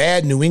some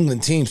bad New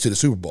England teams to the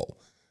Super Bowl.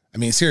 I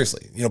mean,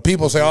 seriously.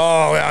 People say,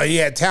 oh, well, he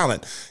had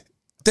talent.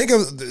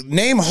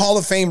 Name Hall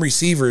of Fame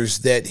receivers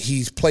that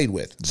he's played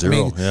with.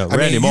 0.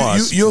 Randy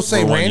Moss. You'll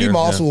say Randy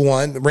Moss was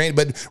one,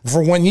 but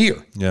for 1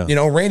 year. Yeah.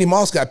 Randy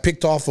Moss got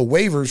picked off of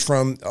waivers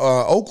from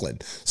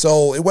Oakland.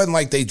 So it wasn't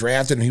like they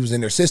drafted him. He was in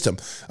their system.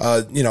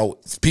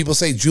 People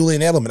say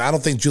Julian Edelman. I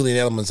don't think Julian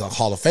Edelman's a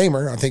Hall of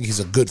Famer. I think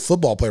he's a good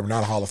football player, but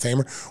not a Hall of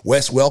Famer.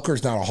 Wes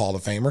Welker's not a Hall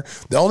of Famer.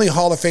 The only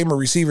Hall of Famer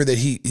receiver that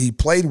he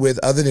played with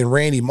other than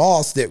Randy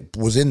Moss that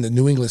was in the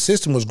New England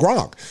system was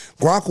Gronk.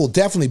 Gronk will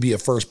definitely be a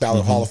first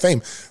ballot Hall of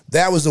Fame.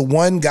 That was the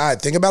one guy.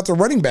 Think about the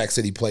running backs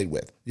that he played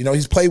with.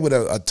 He's played with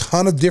a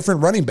ton of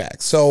different running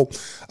backs. So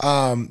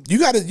you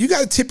got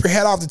to tip your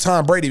hat off to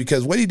Tom Brady,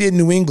 because what he did in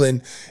New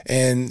England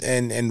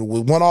and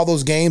won all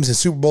those games and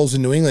Super Bowls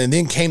in New England, and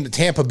then came to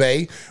Tampa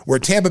Bay, where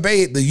Tampa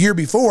Bay the year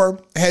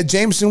before had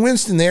Jameson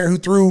Winston there, who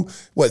threw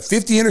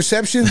 50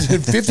 interceptions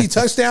and 50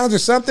 touchdowns or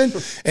something.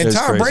 And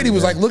Tom Brady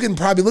was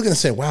probably looking and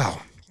saying,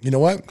 "Wow, you know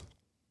what?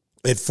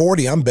 At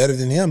 40, I'm better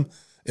than him.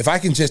 If I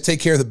can just take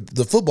care of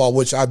the football,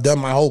 which I've done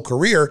my whole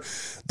career,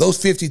 those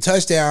 50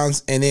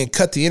 touchdowns and then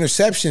cut the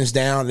interceptions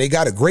down, they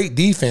got a great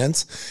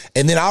defense,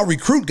 and then I'll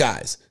recruit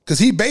guys." Because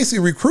he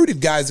basically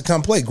recruited guys to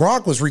come play.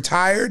 Gronk was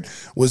retired,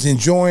 was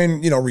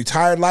enjoying,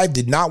 retired life,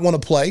 did not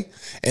want to play.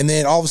 And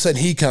then all of a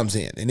sudden he comes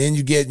in. And then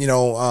you get,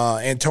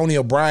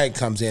 Antonio Bryant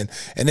comes in.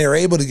 And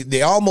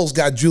they almost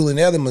got Julian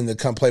Edelman to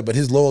come play, but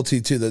his loyalty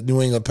to the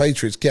New England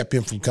Patriots kept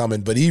him from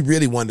coming. But he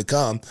really wanted to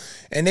come.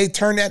 And they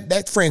turned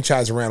that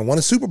franchise around, won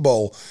a Super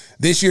Bowl.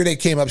 This year they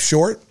came up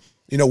short.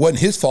 Wasn't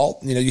his fault.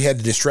 You had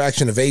the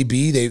distraction of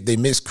AB. They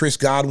missed Chris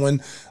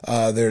Godwin,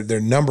 their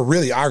number,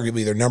 really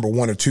arguably their number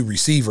 1 or 2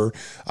 receiver.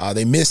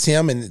 They missed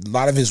him, and a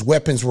lot of his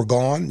weapons were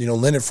gone.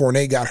 Leonard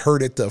Fournette got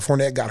hurt at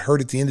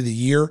the end of the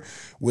year,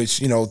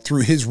 which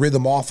threw his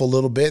rhythm off a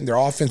little bit. And their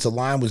offensive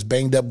line was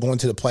banged up going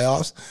to the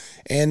playoffs,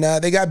 and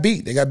they got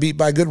beat. They got beat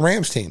by a good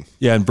Rams team.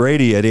 Yeah, and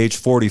Brady at age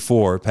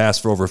 44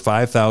 passed for over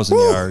 5,000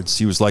 yards.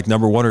 He was like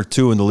number 1 or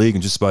 2 in the league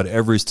in just about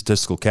every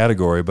statistical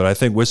category. But I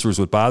think whispers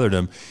what bothered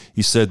him.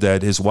 He said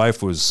that his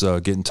wife was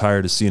getting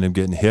tired of seeing him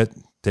getting hit,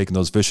 taking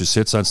those vicious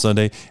hits on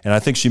Sunday, and I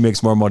think she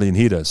makes more money than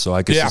he does. So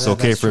I guess it's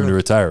okay for him to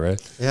retire,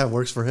 right? Yeah, it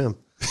works for him.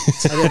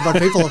 But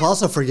people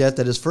also forget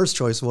that his first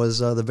choice was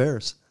the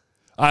Bears.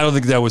 I don't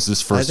think that was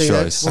his first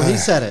choice. Well, he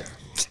said it.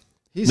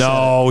 He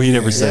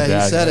never said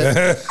that. He said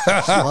it.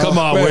 Come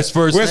on,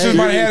 Whispers. Whispers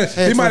might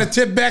have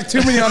tipped back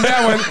too many on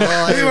that one.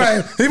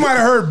 He might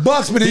have heard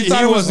Bucks, but he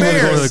thought it was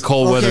Bears. Going to the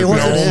cold weather.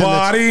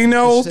 Nobody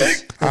knows.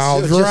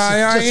 How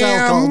dry I Giselle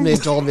am. called me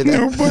and told me that.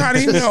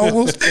 Nobody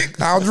knows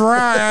how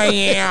dry I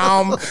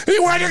am. He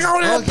wanted to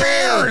go to the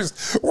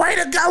Bears. Way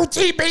to go,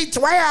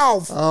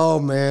 TB12. Oh,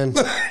 man.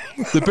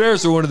 The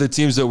Bears are one of the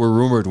teams that were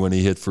rumored when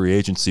he hit free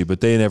agency, but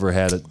they never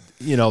had it.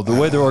 You know, the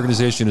way their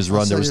organization is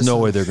run, there was no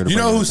way they're going to. You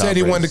know who said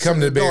he wanted to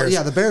come to the Bears?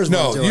 Yeah, the Bears.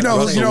 No,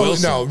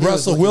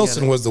 Russell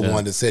Wilson was the Yeah.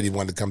 one that said he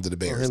wanted to come to the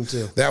Bears. him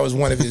too. That was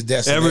one of his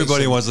destinations.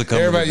 Everybody wants to come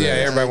to the Bears. Yeah,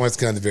 everybody wants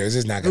to come to the Bears.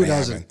 It's not going to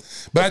happen.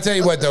 doesn't? But I tell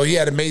you what, though, he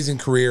had an amazing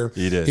career.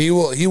 He did. He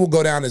will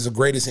go down as the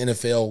greatest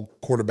NFL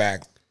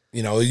quarterback.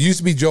 You know, it used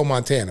to be Joe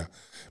Montana,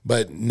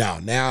 but now,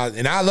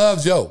 and I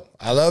love Joe.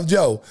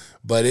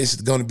 But it's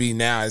going to be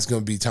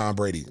Tom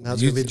Brady. Now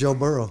it's going to be Joe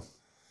Burrow.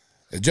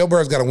 Joe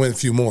Burrow's got to win a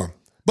few more.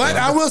 But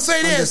I will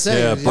say this.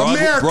 Yeah,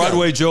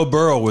 Broadway Joe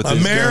Burrow with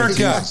his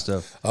guarantees and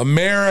stuff.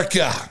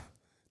 America.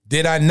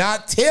 Did I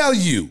not tell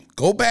you?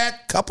 Go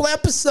back a couple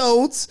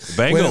episodes.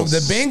 The Bengals.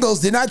 The Bengals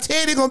did not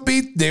tell you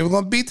they were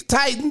going to beat the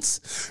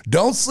Titans.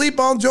 Don't sleep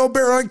on Joe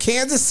Burrow in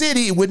Kansas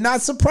City. It would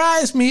not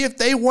surprise me if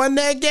they won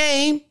that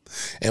game.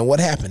 And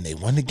what happened? They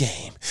won the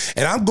game.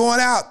 And I'm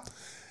going out.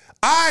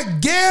 I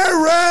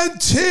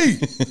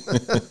guarantee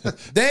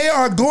they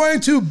are going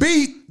to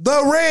beat the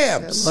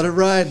Rams. Let it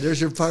ride. There's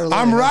your parlay.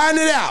 I'm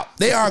riding it out.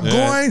 They are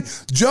going.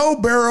 Joe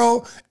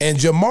Burrow and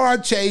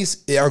Jamar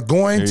Chase are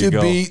going to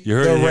beat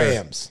the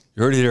Rams.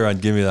 You heard it here on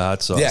Give Me the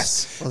Hot Sauce.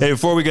 Yes. Hey,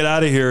 before we get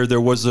out of here, there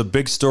was a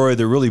big story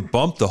that really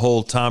bumped the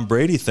whole Tom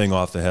Brady thing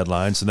off the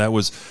headlines, and that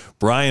was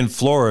Brian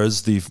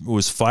Flores,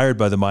 was fired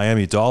by the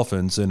Miami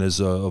Dolphins and has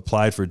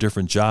applied for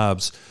different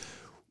jobs,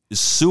 is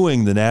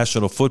suing the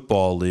National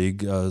Football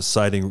League,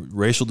 citing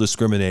racial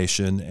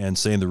discrimination and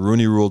saying the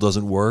Rooney Rule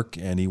doesn't work,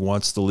 and he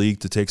wants the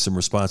league to take some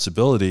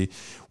responsibility.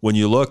 When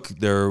you look,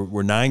 there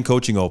were 9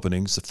 coaching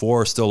openings.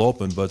 4 are still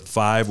open, but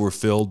 5 were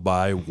filled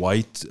by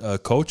white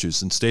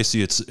coaches. And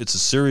Stacey, it's a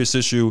serious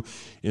issue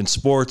in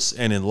sports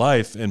and in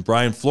life, and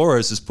Brian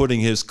Flores is putting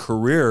his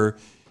career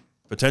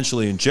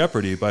potentially in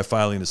jeopardy by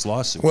filing this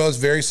lawsuit. Well, it's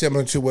very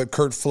similar to what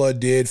Curt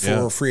Flood did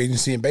for free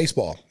agency in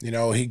baseball. You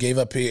know, he gave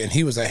up, and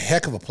he was a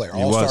heck of a player,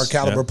 all-star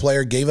caliber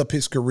player, gave up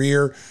his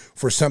career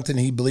for something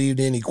he believed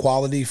in,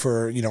 equality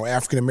for,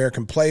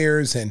 African-American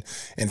players and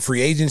free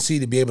agency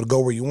to be able to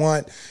go where you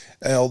want.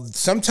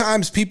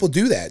 Sometimes people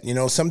do that.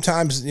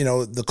 Sometimes,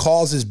 the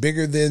cause is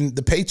bigger than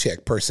the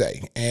paycheck per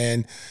se.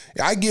 And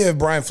I give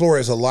Brian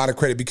Flores a lot of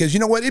credit because, you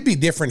know what? It'd be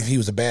different if he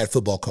was a bad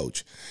football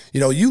coach.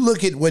 You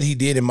look at what he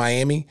did in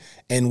Miami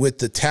and with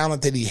the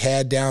talent that he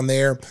had down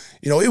there,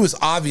 it was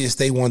obvious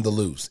they wanted to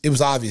lose.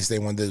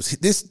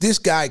 This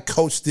guy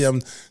coached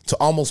them to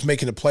almost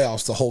making the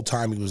playoffs the whole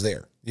time he was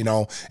there,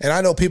 And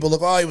I know people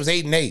look, he was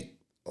 8-8.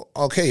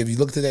 Okay, have you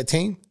looked at that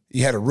team?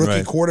 You had a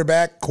rookie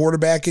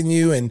quarterback in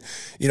you, and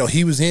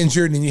he was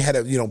injured, and you had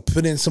to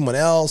put in someone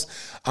else.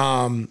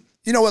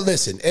 You know what?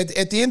 Listen,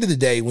 at the end of the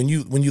day, when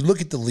you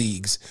look at the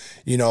leagues,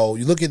 you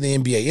look at the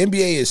NBA.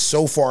 NBA is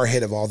so far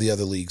ahead of all the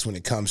other leagues when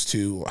it comes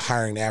to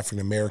hiring African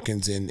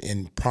Americans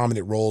in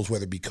prominent roles,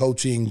 whether it be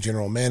coaching,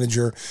 general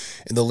manager,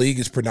 and the league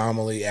is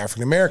predominantly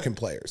African American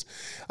players.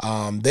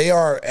 They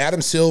are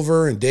Adam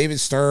Silver and David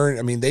Stern.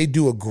 I mean, they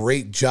do a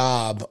great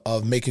job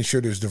of making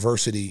sure there's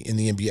diversity in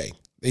the NBA.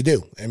 They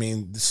do. I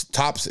mean,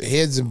 tops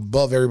heads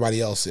above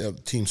everybody else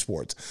team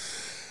sports.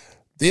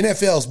 The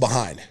NFL's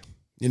behind,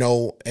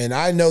 and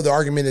I know the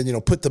argument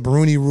that, put the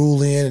Rooney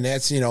Rule in, and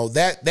that's,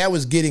 that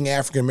was getting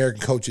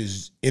African-American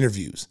coaches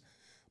interviews.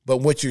 But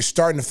what you're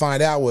starting to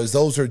find out was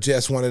those are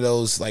just one of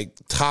those like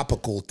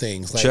topical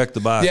things. Like, check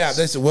the box. Yeah,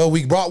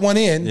 we brought one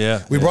in.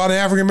 We brought an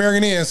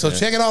African-American in, so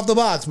check it off the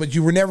box. But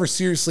you were never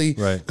seriously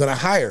going to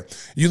hire.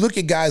 You look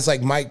at guys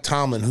like Mike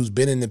Tomlin, who's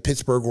been in the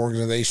Pittsburgh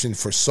organization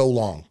for so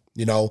long.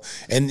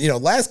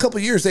 Last couple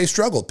of years they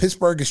struggled.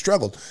 Pittsburgh has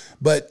struggled,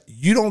 but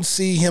you don't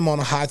see him on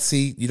a hot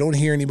seat. You don't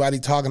hear anybody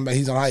talking about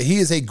he's on hot. He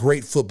is a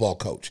great football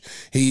coach.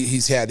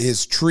 He's had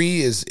his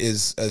tree is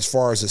as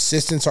far as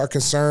assistants are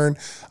concerned.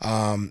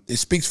 It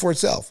speaks for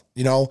itself,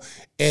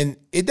 and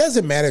it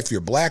doesn't matter if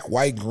you're black,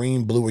 white,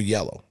 green, blue, or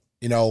yellow.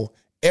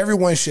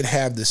 Everyone should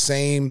have the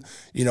same,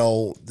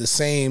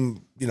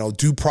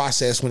 due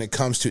process when it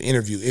comes to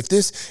interview. If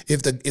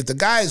the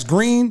guy is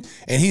green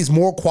and he's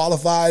more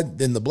qualified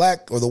than the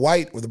black or the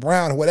white or the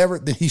brown or whatever,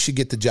 then he should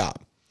get the job.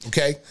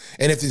 Okay.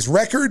 And if his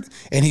record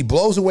and he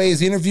blows away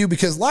his interview,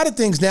 because a lot of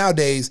things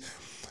nowadays,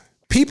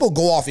 people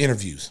go off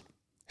interviews.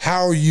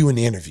 How are you in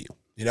the interview?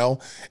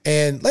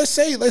 And let's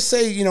say,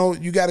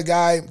 you got a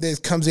guy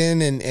that comes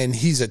in and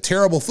he's a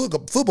terrible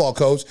football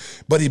coach,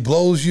 but he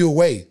blows you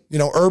away.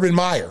 Urban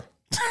Meyer.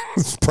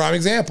 Prime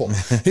example.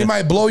 He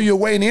might blow you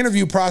away in the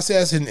interview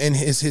process and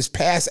his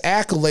past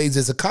accolades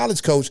as a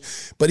college coach,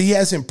 but he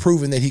hasn't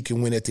proven that he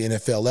can win at the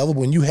NFL level.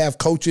 When you have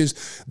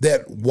coaches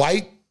that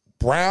white,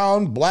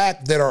 brown,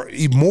 black, that are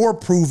more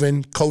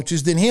proven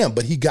coaches than him,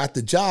 but he got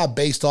the job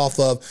based off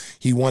of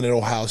he won at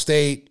Ohio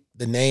State,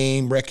 the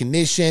name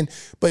recognition,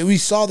 but we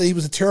saw that he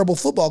was a terrible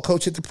football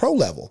coach at the pro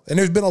level. And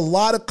there's been a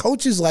lot of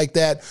coaches like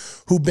that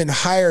who've been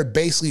hired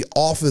basically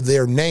off of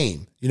their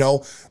name. You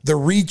know, the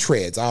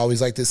retreads, I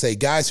always like to say,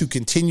 guys who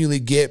continually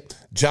get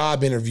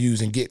job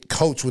interviews and get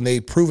coached when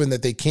they've proven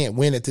that they can't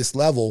win at this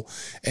level,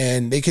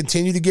 and they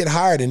continue to get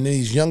hired. And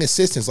these young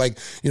assistants like,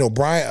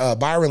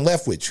 Byron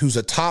Leftwich, who's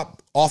a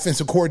top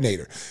offensive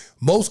coordinator.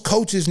 Most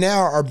coaches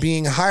now are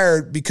being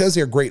hired because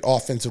they're great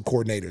offensive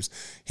coordinators.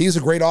 He's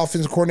a great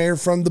offensive coordinator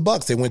from the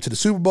Bucs. They went to the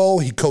Super Bowl.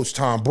 He coached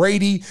Tom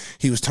Brady.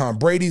 He was Tom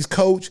Brady's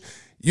coach.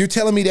 You're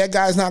telling me that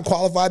guy's not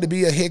qualified to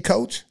be a head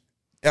coach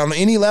on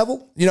any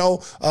level?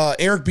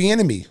 Eric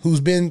Bieniemy, who's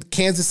been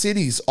Kansas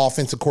City's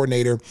offensive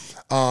coordinator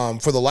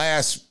for the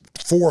last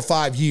 4 or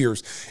 5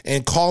 years,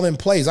 and calling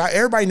plays.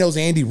 Everybody knows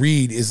Andy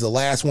Reid is the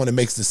last one that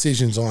makes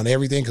decisions on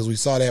everything, because we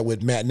saw that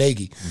with Matt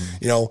Nagy.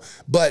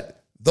 But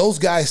those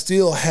guys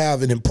still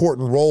have an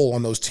important role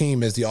on those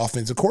teams as the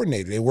offensive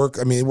coordinator. They work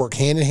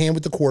hand in hand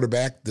with the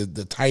quarterback,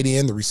 the tight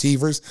end, the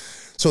receivers.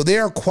 So they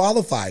are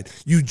qualified.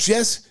 You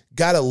just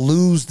got to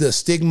lose the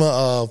stigma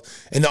of,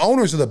 and the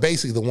owners are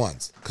basically the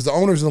ones, because the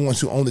owners are the ones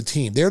who own the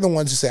team. They're the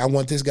ones who say, I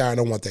want this guy, I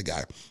don't want that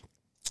guy.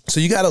 So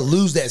you got to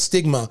lose that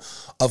stigma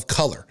of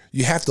color.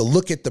 You have to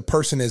look at the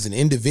person as an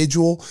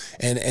individual,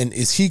 and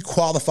is he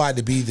qualified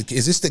to be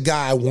is this the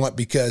guy I want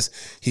because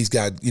he's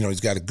got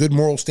a good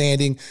moral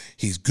standing,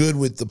 he's good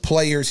with the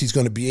players, he's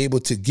going to be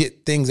able to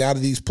get things out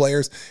of these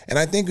players. And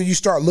I think when you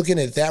start looking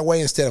at it that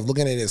way instead of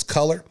looking at it as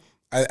color,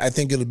 I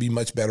think it'll be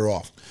much better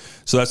off.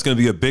 So that's going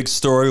to be a big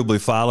story we'll be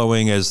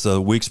following as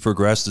the weeks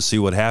progress to see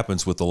what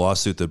happens with the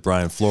lawsuit that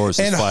Brian Flores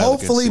has filed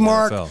hopefully, against the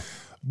Mark, NFL.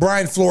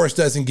 Brian Flores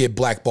doesn't get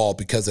blackballed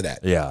because of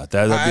that. Yeah,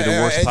 that would be the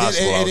worst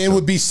possible outcome. And it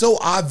would be so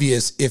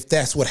obvious if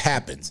that's what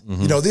happens.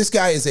 Mm-hmm. This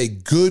guy is a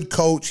good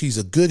coach. He's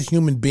a good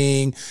human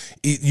being.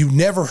 You've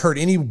never heard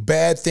any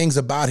bad things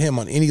about him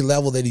on any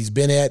level that he's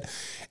been at.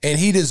 And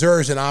he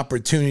deserves an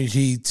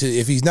opportunity to,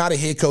 if he's not a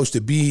head coach,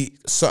 to be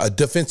a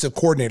defensive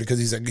coordinator, because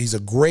he's a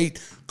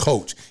great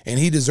coach, and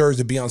he deserves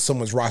to be on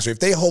someone's roster. If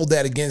they hold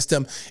that against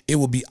him, it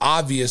will be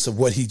obvious of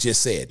what he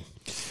just said.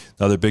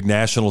 Another big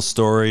national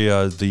story,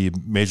 the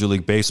Major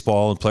League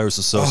Baseball and Players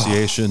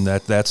Association,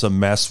 that's a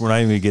mess. We're not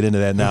even going to get into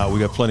that now. We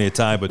got plenty of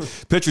time.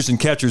 But pitchers and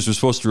catchers were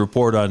supposed to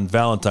report on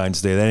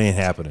Valentine's Day. That ain't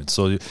happening.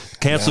 So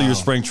cancel your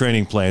spring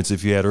training plans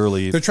if you had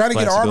early. They're trying to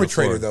get an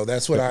arbitrator, though.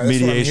 That's what I'm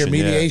hearing.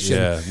 Mediation.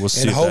 Yeah. We'll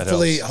see. And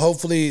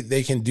hopefully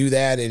they can do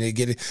that and they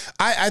get it.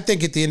 I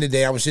think at the end of the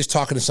day, I was just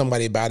talking to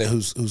somebody about it who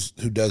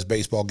does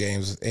baseball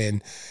games,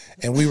 and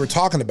we were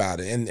talking about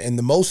it. And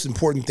the most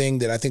important thing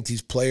that I think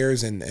these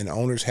players and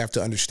owners have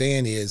to understand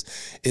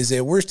is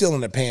that we're still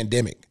in a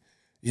pandemic.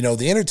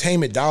 The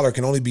entertainment dollar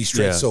can only be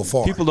stretched so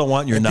far. People don't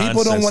want your nonsense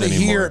People don't want to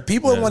anymore.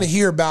 don't want to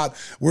hear about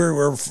where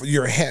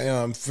you're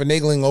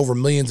finagling over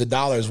millions of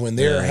dollars when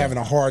they're having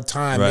a hard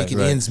time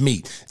making ends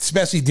meet,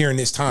 especially during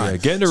this time. Yeah,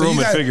 get in the room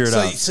and figure it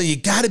out. So you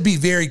got to be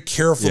very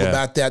careful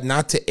about that,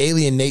 not to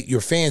alienate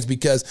your fans,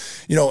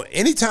 because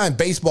anytime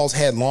baseball's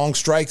had long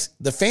strikes,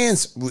 the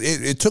fans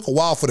it took a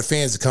while for the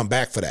fans to come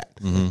back for that.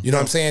 Mm-hmm. You know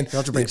what I'm saying? They'll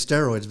have to bring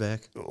steroids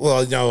back.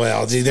 Well,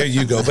 there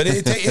you go. But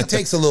it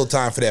takes a little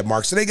time for that,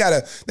 Mark. So they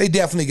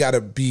definitely got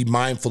to be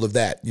mindful of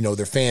that,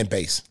 their fan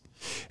base.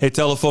 Hey,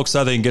 tell the folks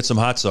how they can get some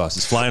hot sauce.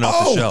 It's flying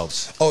off the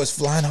shelves. Oh, it's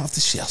flying off the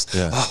shelves.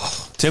 Yeah.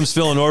 Tim's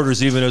filling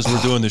orders even as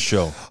we're doing the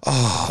show.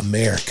 Oh,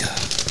 America.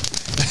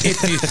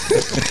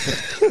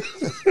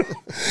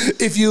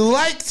 If you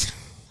liked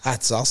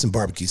hot sauce and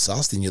barbecue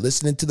sauce, then you're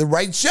listening to the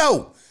right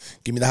show.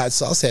 Give Me the Hot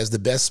Sauce has the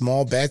best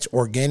small batch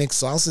organic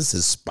sauces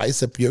to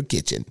spice up your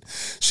kitchen.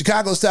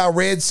 Chicago-style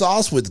red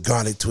sauce with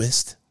garlic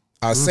twist.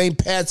 Our St.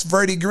 Pat's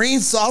Verde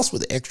green sauce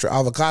with extra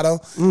avocado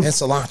and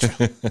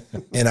cilantro.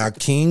 And our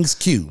King's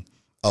Q,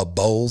 a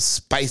bold,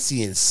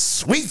 spicy, and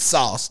sweet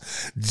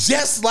sauce,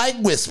 just like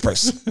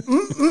Whispers.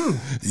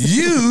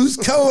 Use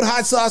code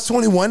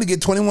HOTSAUCE21 to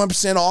get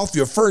 21% off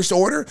your first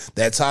order.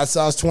 That's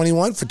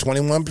HOTSAUCE21 for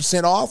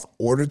 21% off.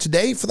 Order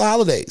today for the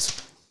holidays.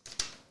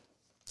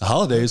 The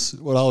holidays?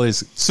 What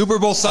holidays? Super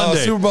Bowl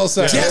Sunday. Super Bowl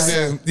Sunday.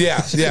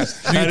 Yes. Yes.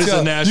 That is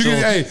a national.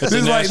 This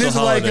is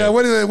like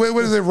what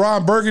is it?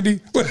 Ron Burgundy.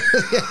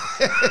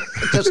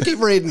 Just keep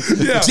reading.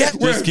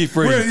 Just keep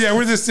reading.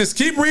 We're just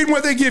keep reading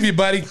what they give you,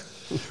 buddy.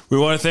 We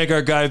want to thank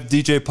our guy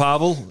DJ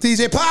Pavel.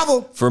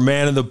 For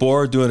manning the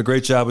board, doing a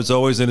great job as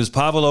always. And as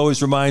Pavel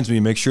always reminds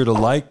me, make sure to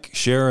like,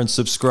 share, and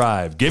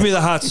subscribe. Give me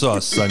the hot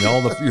sauce on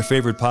all your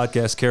favorite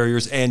podcast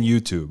carriers and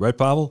YouTube. Right,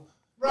 Pavel?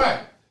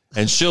 Right.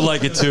 And she'll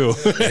like it too.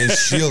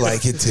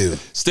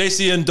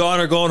 Stacy and Dawn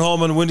are going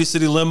home in Windy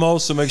City Limo,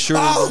 so make sure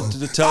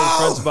to tell your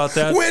friends about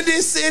that.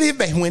 Windy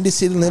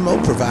City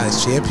Limo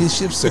provides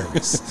championship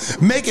service.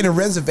 Making a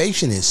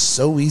reservation is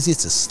so easy,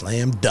 it's a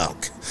slam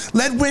dunk.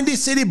 Let Windy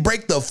City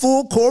break the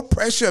full court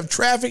pressure of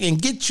traffic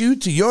and get you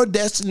to your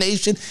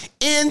destination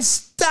in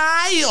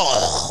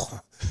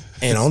style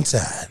and on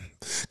time.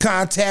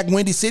 Contact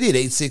Windy City at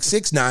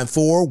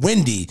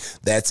 866-94-WINDY.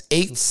 That's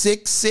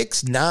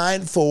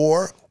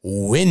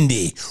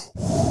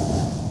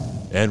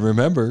 866-94-WINDY. And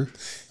remember,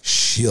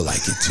 She'll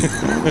like it too.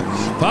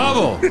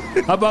 Pavel,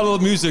 how about a little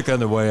music on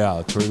the way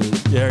out?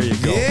 There you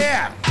go.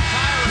 Yeah.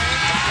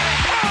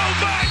 Oh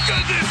my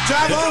goodness!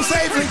 Drive home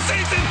safely.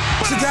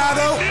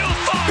 Chicago.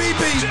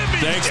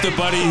 BP. Thanks to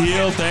Buddy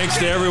Hield. Thanks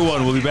to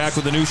everyone. We'll be back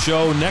with a new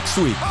show next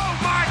week. Oh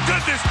my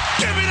goodness!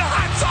 Give me the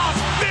hot sauce,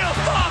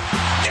 Neil.